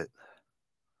 but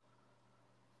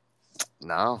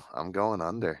no, I'm going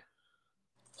under.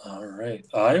 All right.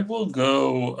 I will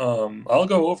go I'll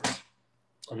go over.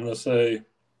 I'm going to say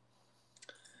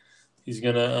he's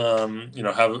going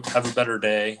to have a better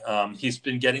day. He's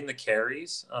been getting the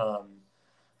carries.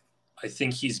 I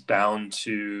think he's bound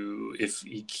to, if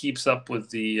he keeps up with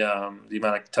the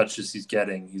amount of touches he's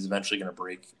getting, he's eventually going to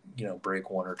break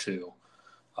 1 or 2.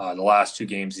 The last 2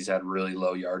 games he's had really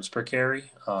low yards per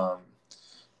carry.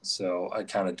 So I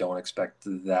kind of don't expect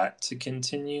that to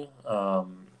continue.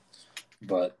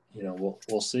 But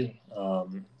we'll see.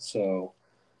 So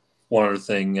one other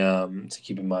thing to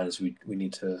keep in mind is we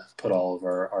need to put all of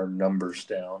our numbers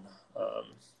down.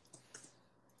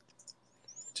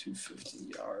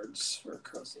 250 yards for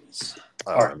Cousins.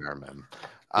 Oh, all right.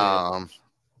 All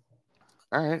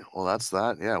right. Well, that's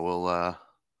that. Yeah, we'll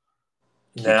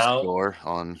keep score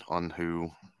on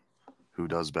who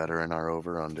does better in our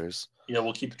over-unders. Yeah,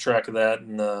 we'll keep track of that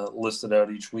and list it out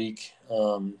each week.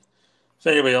 If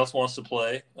anybody else wants to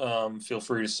play, feel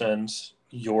free to send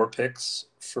your picks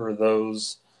for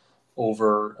those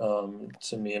over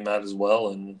to me and Matt as well,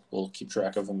 and we'll keep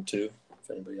track of them too if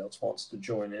anybody else wants to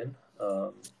join in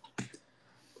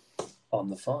on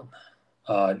the fun.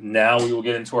 Now we will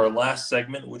get into our last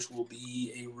segment, which will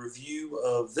be a review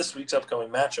of this week's upcoming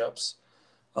matchups.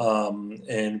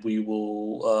 And we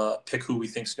will pick who we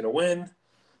think is going to win,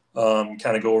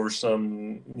 kind of go over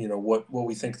some, what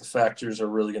we think the factors are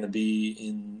really going to be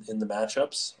in the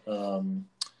matchups.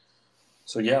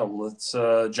 So yeah, let's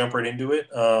jump right into it.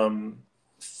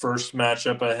 First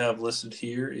matchup I have listed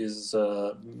here is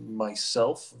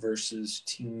myself versus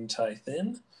Team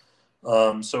Tythin.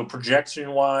 So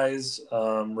projection-wise,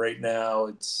 right now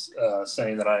it's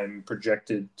saying that I'm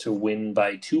projected to win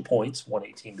by 2 points,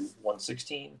 118 to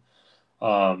 116.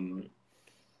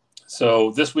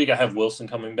 So this week I have Wilson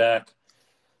coming back.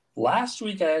 Last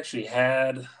week I actually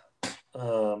had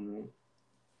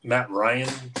Matt Ryan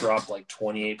drop like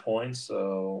 28 points,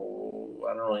 so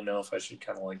I don't really know if I should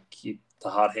kind of like keep the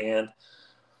hot hand.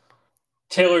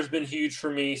 Taylor's been huge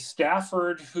for me.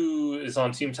 Stafford, who is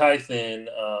on Team Tythin,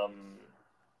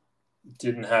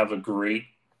 didn't have a great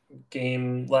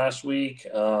game last week.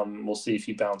 We'll see if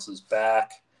he bounces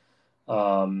back.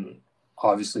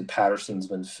 Obviously, Patterson's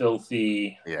been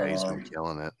filthy. Yeah, he's been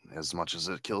killing it. As much as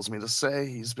it kills me to say,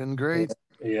 he's been great.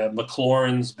 Yeah,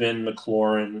 McLaurin's been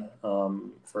McLaurin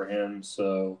for him.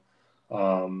 So,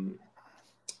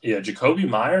 Jacoby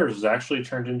Myers has actually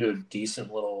turned into a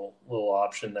decent little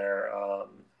option there. I'm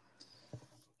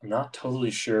not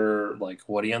totally sure like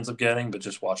what he ends up getting, but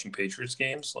just watching Patriots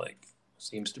games, like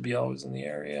seems to be always in the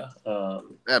area.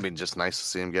 I mean, just nice to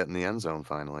see him get in the end zone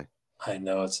finally. I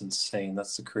know, it's insane.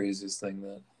 That's the craziest thing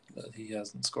that he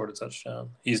hasn't scored a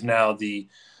touchdown. He's now the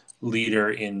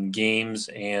leader in games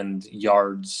and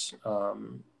yards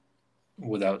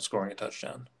without scoring a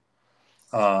touchdown.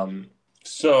 I,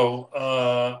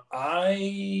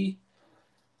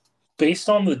 based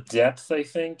on the depth, I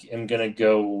think, am going to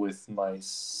go with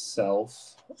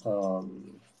myself.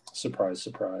 Surprise,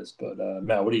 surprise. But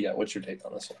Matt, what do you got? What's your take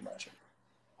on this whole matchup?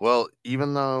 Well,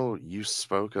 even though you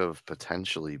spoke of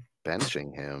potentially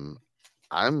benching him,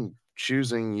 I'm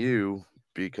choosing you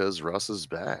because Russ is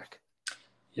back.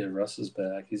 Yeah, Russ is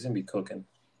back. He's gonna be cooking.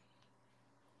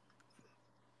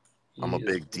 I'm a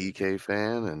big DK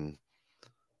fan, and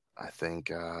I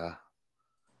think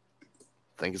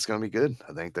it's gonna be good.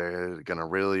 I think they're gonna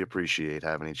really appreciate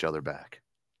having each other back.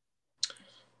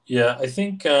 Yeah, I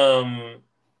think.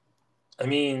 I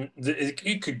mean,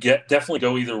 it could definitely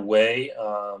go either way.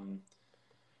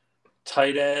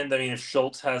 Tight end. I mean, if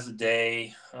Schultz has a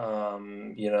day,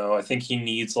 I think he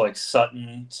needs like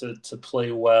Sutton to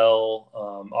play well.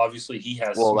 Obviously, he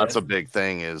has. Well, Smith. that's a big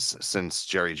thing. Is since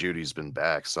Jerry Jeudy's been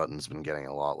back, Sutton's been getting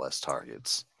a lot less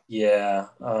targets. Yeah,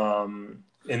 and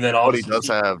then but he obviously does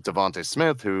have Devontae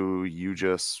Smith, who you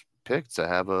just picked to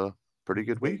have a pretty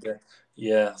good week.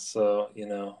 Yeah, so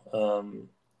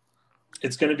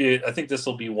it's going to be. I think this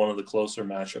will be one of the closer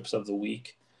matchups of the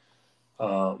week.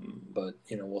 But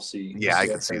we'll see. Yeah, I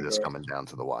could see this coming down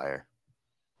to the wire.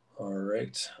 All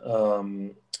right.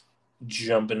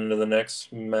 Jumping into the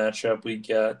next matchup, we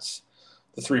got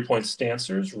the 3-point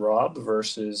Stancers, Rob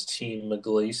versus Team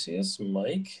Iglesias,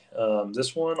 Mike.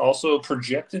 This one also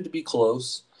projected to be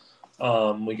close.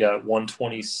 We got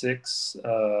 126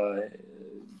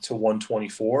 to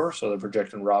 124, so they're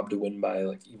projecting Rob to win by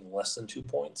like even less than 2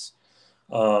 points.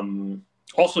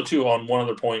 Also, too, on one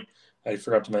other point, I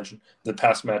forgot to mention the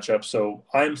past matchup. So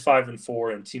I'm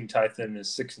 5-4, and Team Tython is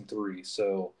 6-3.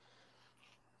 So,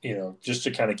 just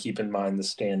to kind of keep in mind the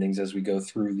standings as we go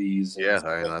through these. Yeah,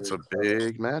 I mean, that's a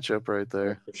big matchup right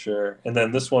there. For sure. And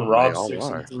then this one, Rob's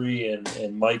 6-3,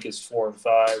 and Mike is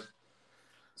 4-5.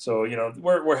 So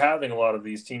we're having a lot of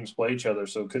these teams play each other,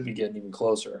 so it could be getting even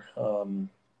closer.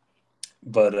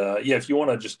 But yeah, if you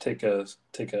want to just take a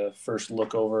first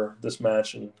look over this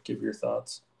match and give your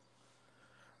thoughts.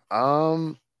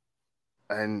 And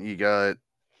you got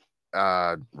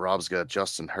Rob's got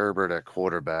Justin Herbert at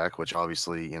quarterback, which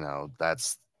obviously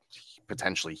that's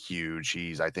potentially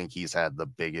huge. I think he's had the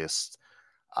biggest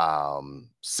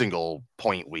single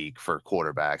point week for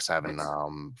quarterbacks, having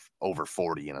over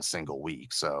 40 in a single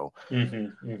week. So I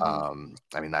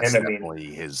mean, that's definitely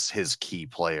his key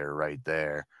player right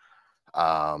there.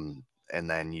 And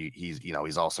then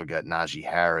he's also got Najee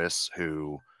Harris,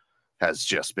 who has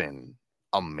just been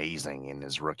amazing in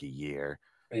his rookie year.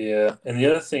 Yeah, and the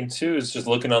other thing too is just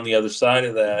looking on the other side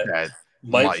of that.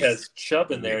 Mike has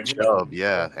Chubb in there. Chubb,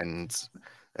 yeah, and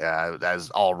as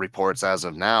all reports as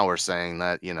of now are saying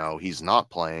that he's not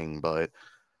playing, but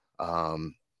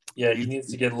yeah, he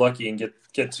needs to get lucky and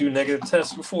get 2 negative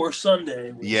tests before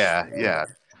Sunday. Yeah.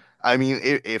 I mean,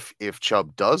 if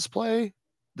Chubb does play,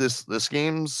 this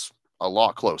game's a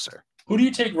lot closer. Who do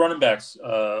you take running backs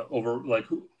over? Like,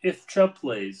 if Chubb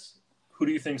plays, who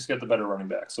do you think's got the better running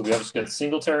back? So we have got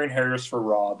Singletary and Harris for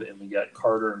Rob, and we got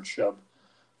Carter and Chubb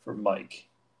for Mike.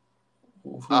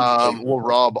 Well,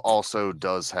 Rob also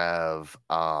does have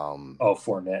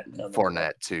Fournette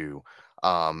too.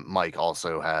 Mike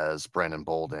also has Brandon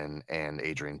Bolden and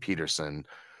Adrian Peterson,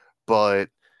 but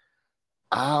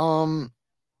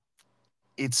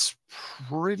it's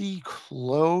pretty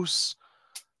close.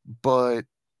 But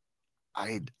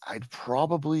I'd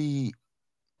probably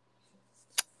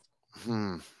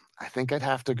I think I'd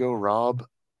have to go Rob.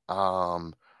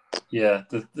 Yeah,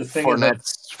 the thing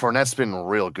Fournette's been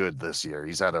real good this year.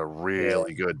 He's had a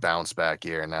really good bounce back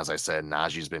year, and as I said,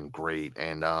 Najee's been great.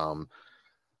 And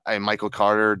Michael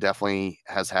Carter definitely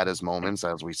has had his moments,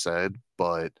 as we said,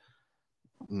 but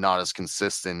not as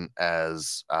consistent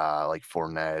as like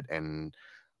Fournette. And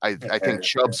I think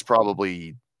Chubb's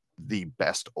probably the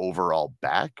best overall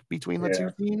back between the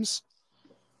two teams.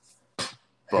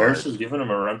 Harris is giving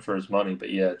him a run for his money, but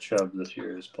yeah, Chubb this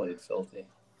year has played filthy.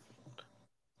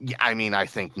 Yeah, I mean, I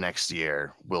think next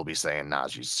year we'll be saying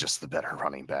Najee's just the better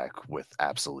running back with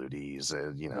absolute ease.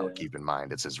 Keep in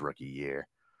mind it's his rookie year.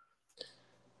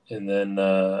 And then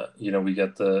we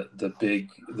got the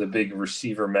big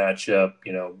receiver matchup.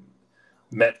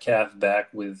 Metcalf back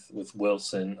with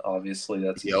Wilson. Obviously,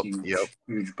 that's a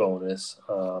huge bonus.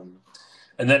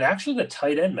 And then actually the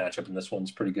tight end matchup in this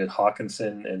one's pretty good.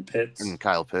 Hawkinson and Pitts. And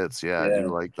Kyle Pitts, yeah. I do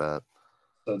like that.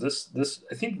 So this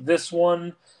I think this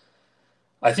one,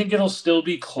 I think it'll still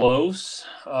be close,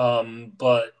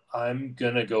 but I'm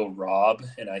gonna go Rob,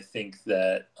 and I think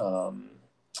that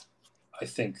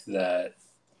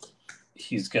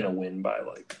he's gonna win by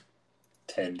like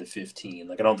 10 to 15.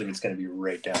 Like I don't think it's gonna be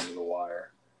right down to the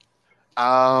wire.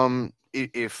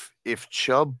 If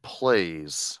Chubb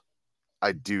plays,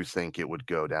 I do think it would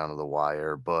go down to the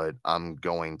wire, but I'm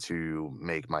going to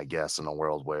make my guess in a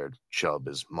world where Chubb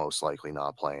is most likely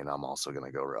not playing. I'm also going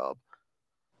to go Rob.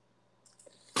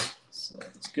 So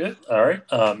that's good. All right.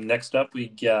 Next up, we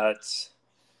got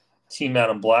Team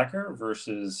Adam Blacker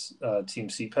versus Team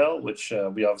CPEL, which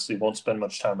we obviously won't spend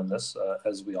much time on this.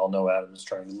 As we all know, Adam is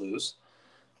trying to lose.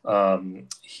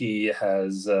 He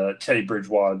has Teddy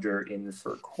Bridgewater in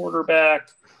for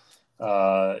quarterback.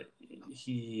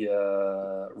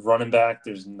 Running back,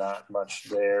 there's not much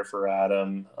there for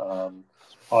Adam.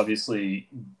 Obviously,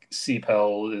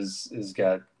 CPEL is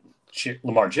got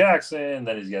Lamar Jackson,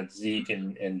 then he's got Zeke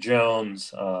and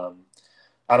Jones.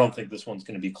 I don't think this one's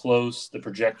going to be close. The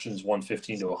projection's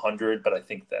 115 to 100, but I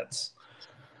think that's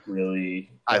really.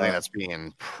 I think that's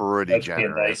being pretty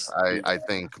generous. Nice. I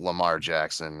think Lamar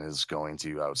Jackson is going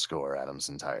to outscore Adam's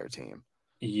entire team.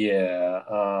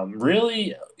 Yeah.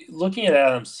 Really, looking at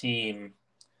Adam's team.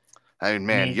 I mean,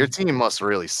 man, your team must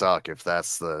really suck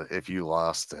if you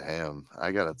lost to him.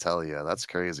 I gotta tell you, that's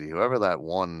crazy. Whoever that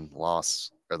one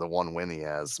loss or the one win he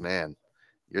has, man,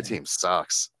 your team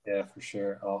sucks. Yeah, for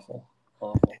sure. Awful.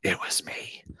 It was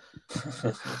me.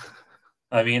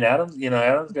 I mean, Adam's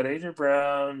got AJ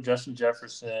Brown, Justin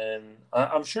Jefferson.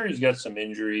 I'm sure he's got some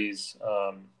injuries.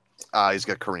 He's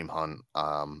got Kareem Hunt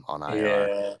on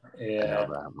IR. Yeah. I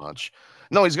know that much.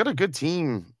 No, he's got a good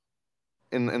team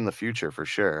in the future for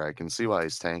sure. I can see why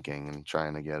he's tanking and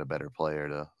trying to get a better player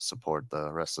to support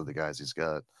the rest of the guys he's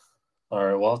got. All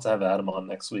right, we'll have to have Adam on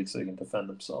next week so he can defend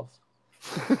himself.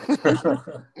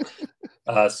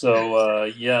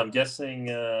 I'm guessing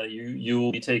you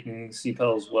will be taking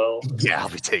CPEL as well. Yeah, I'll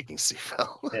be taking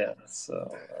CPEL. Yeah,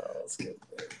 so let's get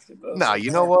those. Nah,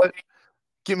 you know what?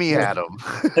 Give me Adam.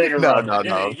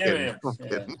 No.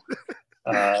 Kidding.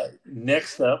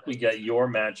 Next up, we got your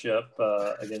matchup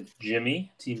against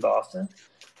Jimmy, Team Boston.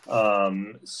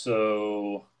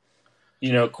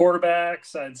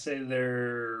 Quarterbacks, I'd say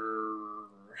they're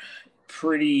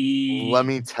pretty. Let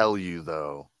me tell you,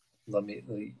 though.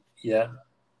 Yeah.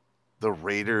 The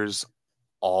Raiders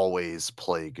always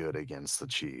play good against the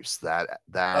Chiefs. That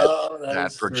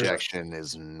projection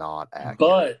is not accurate.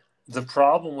 But the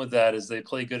problem with that is they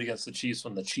play good against the Chiefs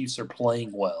when the Chiefs are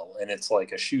playing well, and it's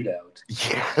like a shootout.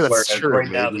 Yeah, that's true.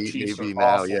 Right now, the Chiefs maybe are now,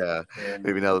 awful, yeah.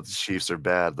 Maybe now that the Chiefs are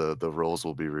bad, the roles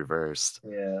will be reversed.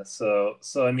 Yeah. So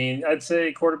I mean, I'd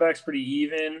say quarterback's pretty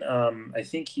even. I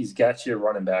think he's got you a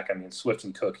running back. I mean, Swift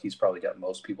and Cook, he's probably got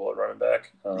most people at running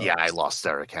back. Yeah, I lost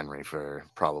Derrick Henry for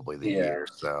probably the year.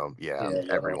 So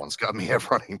everyone's got me at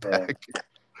running back.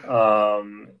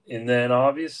 And then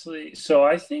obviously, so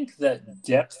I think that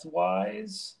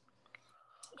depth-wise,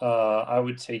 I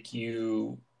would take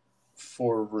you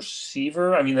for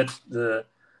receiver. I mean, that's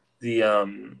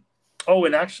and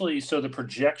actually, so the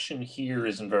projection here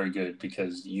isn't very good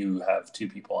because you have two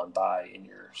people on bye in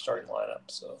your starting lineup.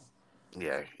 So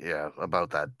yeah,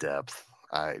 about that depth,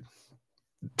 I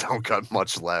don't got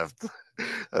much left.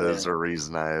 There's a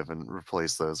reason I haven't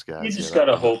replaced those guys. You just got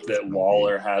to hope that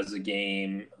Waller has a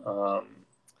game.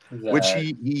 Which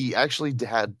he actually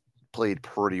had played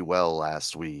pretty well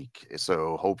last week.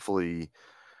 So hopefully,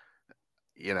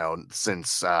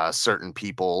 since certain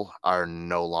people are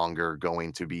no longer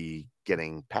going to be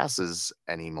getting passes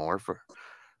anymore for,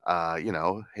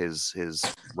 his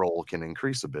role can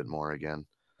increase a bit more again.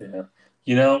 Yeah.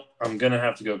 I'm going to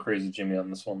have to go crazy Jimmy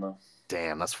on this one, though.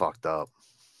 Damn, that's fucked up.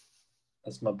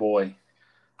 That's my boy.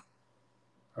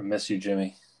 I miss you,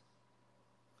 Jimmy.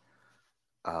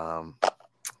 Well,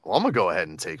 I'm going to go ahead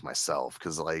and take myself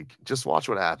because, just watch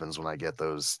what happens when I get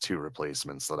those two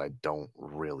replacements that I don't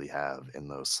really have in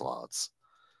those slots.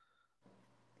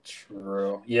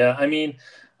 True. Yeah, I mean,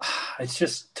 it's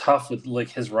just tough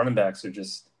with, his running backs are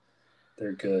just –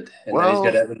 they're good. And now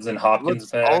he's got Evans and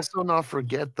Hopkins back. Also not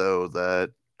forget, though,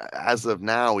 that as of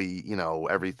now,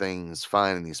 everything's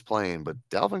fine and he's playing, but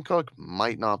Dalvin Cook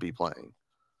might not be playing.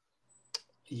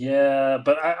 Yeah,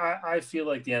 but I feel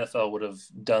like the NFL would have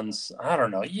done. I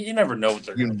don't know. You never know what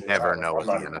they're going to do. You never know with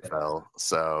the NFL.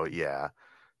 So, yeah.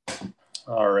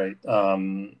 All right.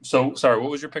 So, sorry, what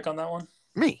was your pick on that one?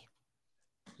 Me.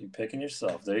 You picking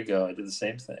yourself. There you go. I did the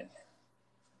same thing.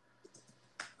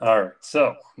 All right.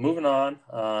 So, moving on.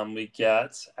 We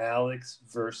got Alex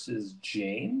versus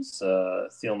James.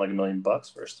 Feeling like $1 million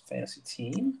versus the fantasy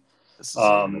team. This is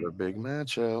another big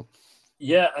matchup.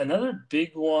 Yeah, another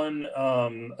big one.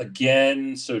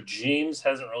 Again, so James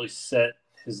hasn't really set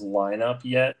his lineup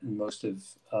yet. Most of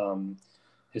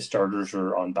his starters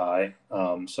are on bye.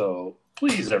 So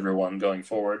please, everyone, going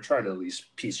forward, try to at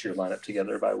least piece your lineup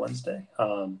together by Wednesday.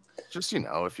 Just,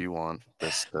 if you want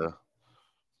this to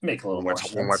make a little more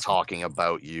when we're sense. talking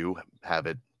about you, have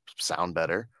it sound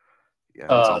better.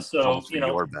 Yeah, it's almost for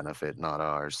your benefit, not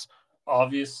ours.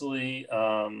 Obviously,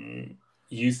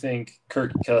 you think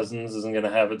Kirk Cousins isn't going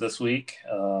to have it this week.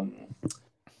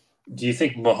 Do you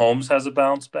think Mahomes has a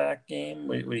bounce back game?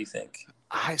 What do you think?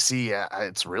 I see.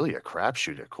 It's really a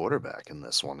crapshoot at quarterback in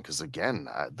this one because, again,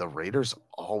 the Raiders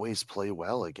always play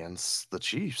well against the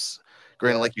Chiefs.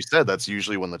 Granted, like you said, that's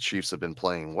usually when the Chiefs have been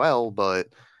playing well, but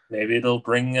maybe it'll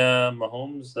bring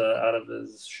Mahomes out of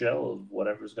his shell of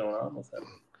whatever's going on with him.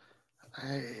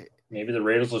 Maybe the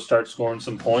Raiders will start scoring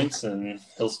some points, and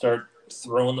he'll start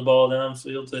throwing the ball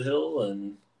downfield to Hill,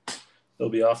 and they'll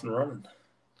be off and running.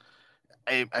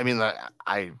 I mean,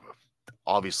 I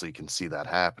obviously can see that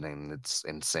happening. It's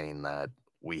insane that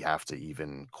we have to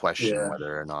even question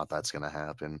whether or not that's going to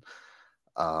happen.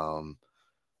 But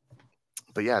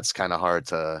yeah, it's kind of hard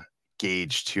to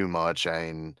gauge too much.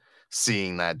 And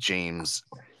seeing that James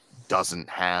doesn't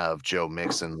have Joe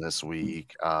Mixon this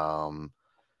week.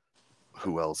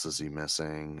 Who else is he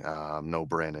missing? No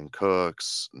Brandon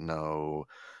Cooks, no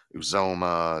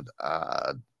Uzoma.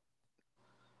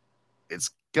 It's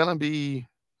gonna be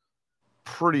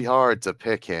pretty hard to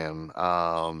pick him.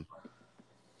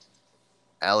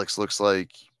 Alex looks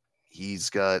like he's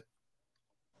got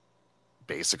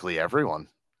basically everyone.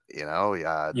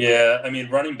 Yeah, I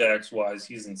mean, running backs wise,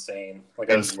 he's insane.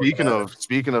 And speaking of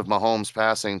Mahomes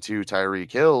passing to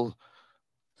Tyreek Hill,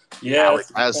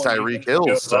 Alex has Tyreek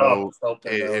Hill. So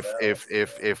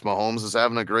if Mahomes is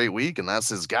having a great week and that's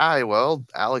his guy, well,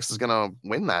 Alex is gonna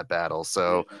win that battle.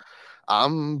 So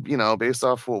I'm, based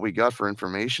off what we got for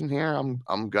information here,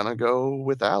 I'm gonna go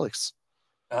with Alex.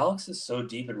 Alex is so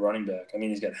deep at running back. I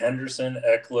mean, he's got Henderson,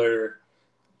 Eckler,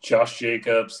 Josh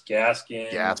Jacobs, Gaskin,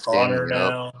 Connor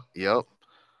now. Yep.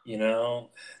 He's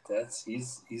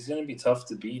going to be tough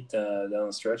to beat down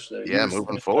the stretch there. Yeah,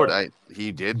 moving forward,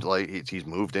 he's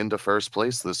moved into first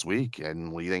place this week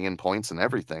and leading in points and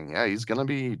everything. Yeah, he's going to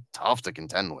be tough to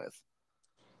contend with.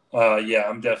 Yeah,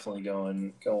 I'm definitely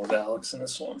going with Alex in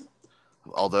this one.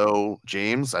 Although,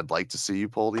 James, I'd like to see you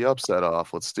pull the upset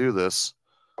off. Let's do this.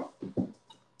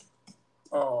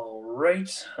 All right.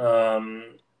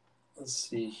 Let's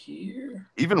see here.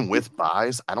 Even with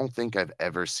buys, I don't think I've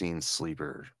ever seen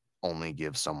Sleeper only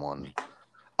give someone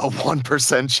a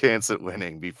 1% chance at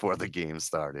winning before the game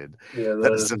started. Yeah,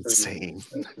 that is insane.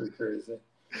 That's pretty crazy.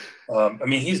 I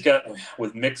mean, he's got,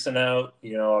 with Mixon out,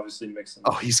 obviously Mixon.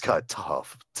 Oh, he's got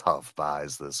tough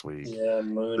buys this week. Yeah,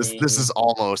 Mooney. This is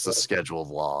almost a scheduled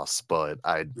loss, but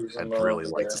I'd really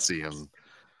like to see him.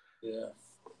 Yeah.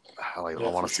 I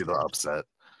want to see the upset.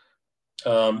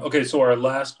 Okay, so our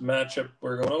last matchup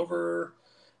we're going over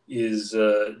is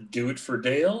Do It For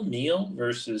Dale, Neil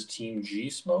versus Team G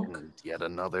Smoke. Yet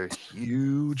another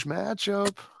huge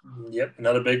matchup. Yep,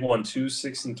 another big one, 2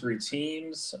 6-3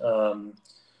 teams.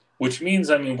 Which means,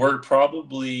 I mean, we're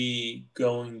probably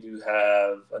going to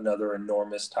have another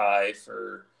enormous tie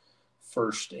for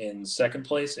first and second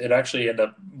place. It actually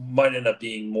might end up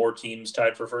being more teams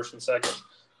tied for first and second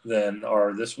than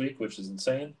are this week, which is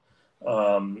insane.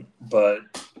 But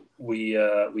we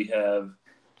have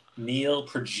Neil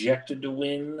projected to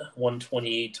win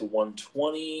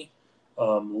 128-120.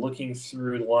 Looking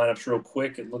through the lineups real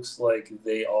quick, it looks like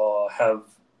they all have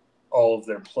all of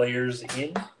their players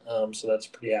in, so that's a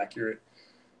pretty accurate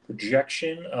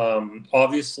projection.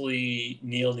 Obviously,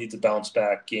 Neil needs a bounce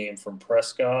back game from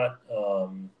Prescott. I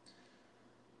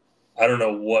don't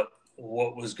know what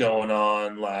was going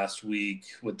on last week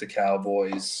with the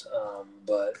Cowboys,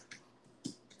 but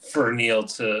for Neil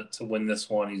to win this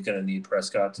one, he's going to need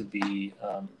Prescott to be,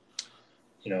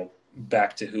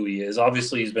 back to who he is.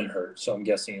 Obviously, he's been hurt, so I'm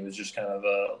guessing it was just kind of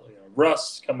a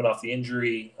rust coming off the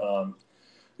injury.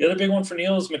 The other big one for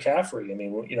Neil is McCaffrey. I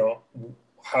mean,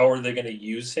 how are they going to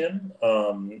use him?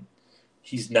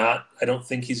 He's not – I don't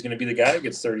think he's going to be the guy who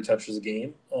gets 30 touches a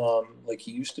game like he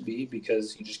used to be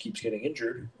because he just keeps getting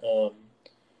injured.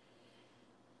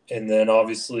 And then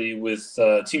obviously with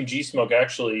Team G-Smoke,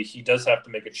 actually, he does have to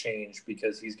make a change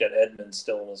because he's got Edmonds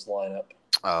still in his lineup.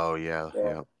 Oh, yeah,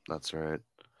 that's right.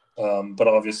 But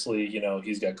obviously,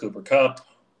 he's got Cooper Kupp.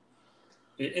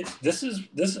 This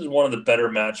is one of the better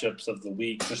matchups of the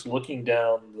week. Just looking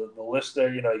down the list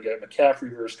there, you got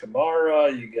McCaffrey versus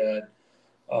Kamara, you got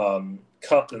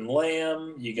Kupp and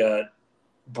Lamb, you got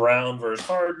Brown versus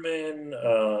Hardman,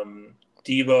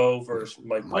 Debo versus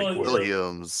Mike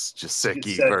Williams,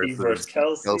 Gesicki versus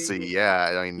Kelsey.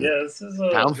 Yeah, I mean, this is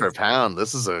pound for pound.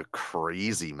 This is a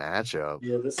crazy matchup.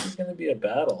 Yeah, this is going to be a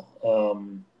battle.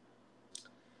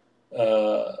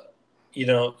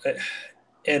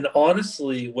 And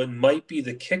honestly, what might be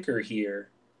the kicker here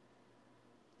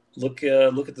Look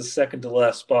at the second to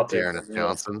last spot there. Dearness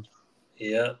Johnson.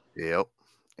 Yeah. Yep.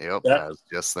 I was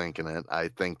just thinking it. I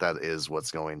think that is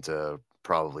what's going to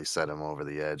probably set him over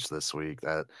the edge this week.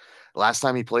 That last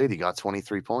time he played, he got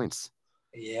 23 points.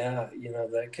 Yeah,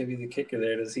 that could be the kicker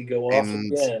there. Does he go off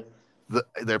again?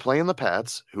 They're playing the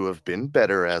Pats, who have been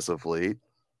better as of late,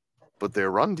 but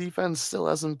their run defense still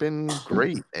hasn't been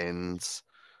great. And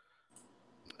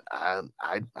I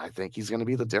think he's going to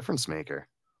be the difference maker.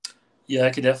 Yeah, I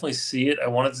could definitely see it. I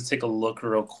wanted to take a look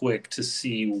real quick to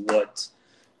see what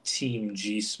Team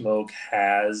G Smoke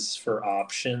has for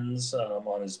options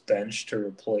on his bench to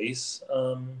replace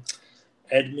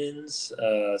Edmonds.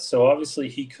 So obviously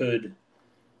he could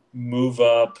move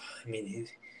up. I mean,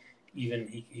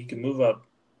 he could move up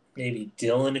maybe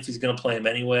Dylan if he's going to play him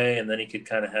anyway, and then he could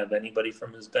kind of have anybody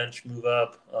from his bench move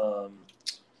up.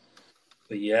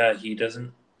 But yeah, he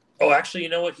doesn't. Oh, actually, you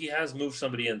know what? He has moved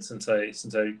somebody in since I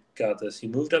got this. He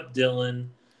moved up Dylan.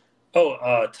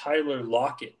 Oh, Tyler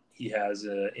Lockett. He has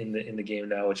in the game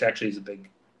now, which actually is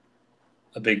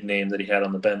a big name that he had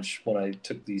on the bench when I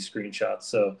took these screenshots.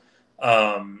 So,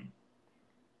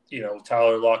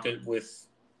 Tyler Lockett with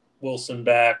Wilson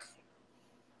back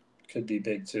could be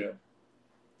big too.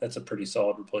 That's a pretty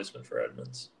solid replacement for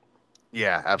Edmonds.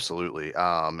 Yeah, absolutely.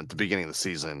 At the beginning of the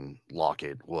season,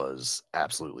 Lockett was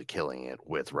absolutely killing it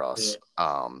with Russ.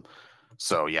 Yeah.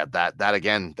 So yeah, that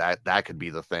again, that could be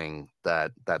the thing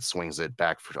that swings it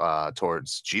back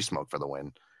towards G Smoke for the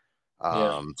win.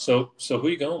 Yeah. So who are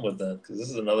you going with then? Because this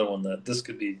is another one that this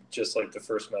could be just like the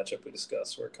first matchup we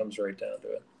discussed, where it comes right down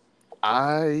to it.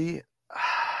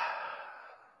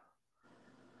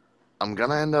 I'm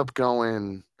gonna end up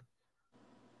going.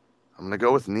 I'm gonna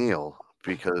go with Neil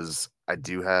because I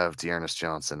do have Dearness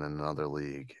Johnson in another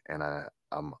league, and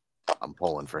I'm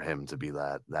pulling for him to be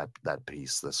that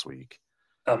piece this week.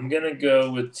 I'm gonna go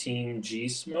with Team G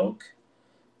Smoke,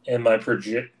 and my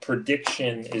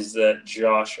prediction is that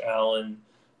Josh Allen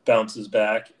bounces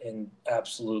back and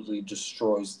absolutely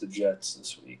destroys the Jets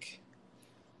this week,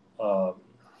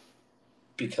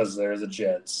 because they're the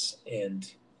Jets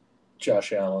and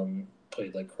Josh Allen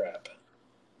played like crap.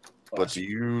 But do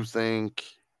you think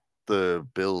the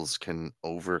Bills can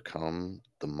overcome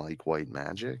the Mike White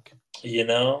magic?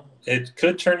 It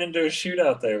could turn into a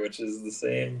shootout there, which is the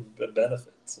same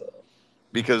benefit. So.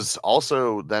 Because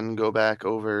also then go back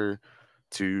over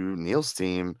to Neil's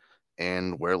team,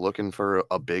 and we're looking for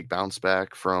a big bounce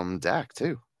back from Dak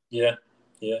too. Yeah.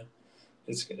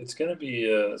 It's gonna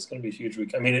be a huge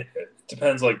week. I mean, it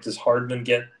depends. Like, does Hardman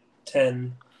get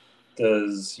 10?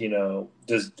 Does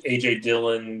AJ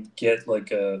Dillon get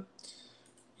like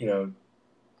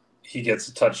he gets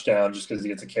a touchdown just because he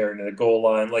gets a carry to the goal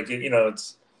line? Like,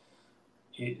 it's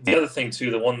the other thing too.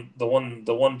 The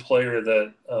one player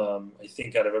that I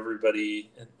think out of everybody,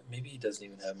 and maybe he doesn't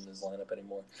even have him in his lineup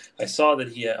anymore. I saw that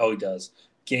he does.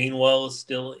 Gainwell is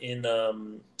still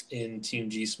in Team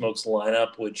G Smoke's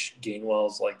lineup, which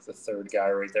Gainwell's like the third guy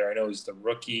right there. I know he's the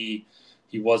rookie.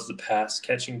 He was the pass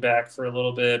catching back for a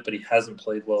little bit, but he hasn't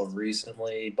played well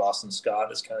recently. Boston Scott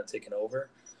has kind of taken over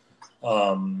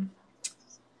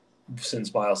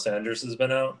since Miles Sanders has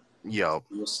been out. Yep.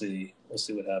 We'll see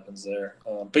what happens there.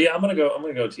 But yeah, I'm gonna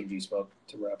go Team G Smoke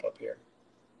to wrap up here.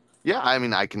 Yeah, I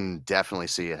mean, I can definitely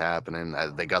see it happening.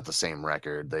 They got the same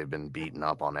record. They've been beating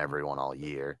up on everyone all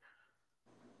year.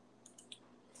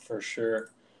 For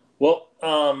sure. Well,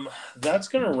 that's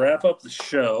gonna wrap up the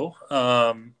show.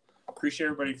 Appreciate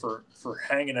everybody for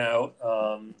hanging out.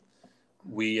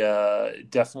 We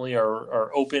definitely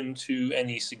are open to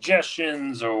any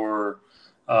suggestions, or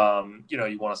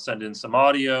you want to send in some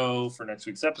audio for next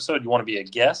week's episode. You want to be a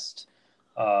guest,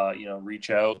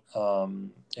 reach out,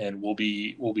 and we'll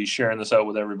be sharing this out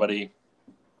with everybody.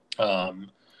 And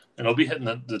it'll be hitting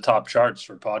the top charts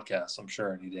for podcasts, I'm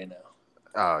sure, any day now.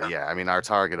 Oh yeah, I mean, our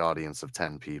target audience of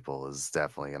 10 people is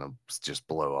definitely gonna just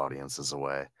blow audiences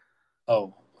away.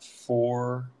 Oh,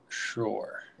 for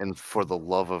sure. And for the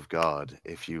love of God,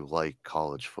 if you like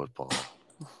college football,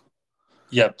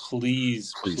 yeah,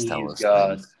 please tell us,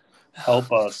 God, please.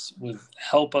 help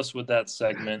us with that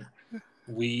segment.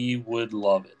 We would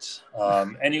love it.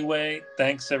 Anyway,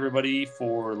 thanks everybody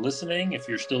for listening. If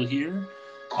you're still here,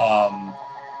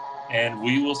 and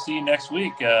we will see you next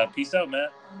week. Peace out,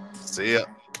 Matt. See ya.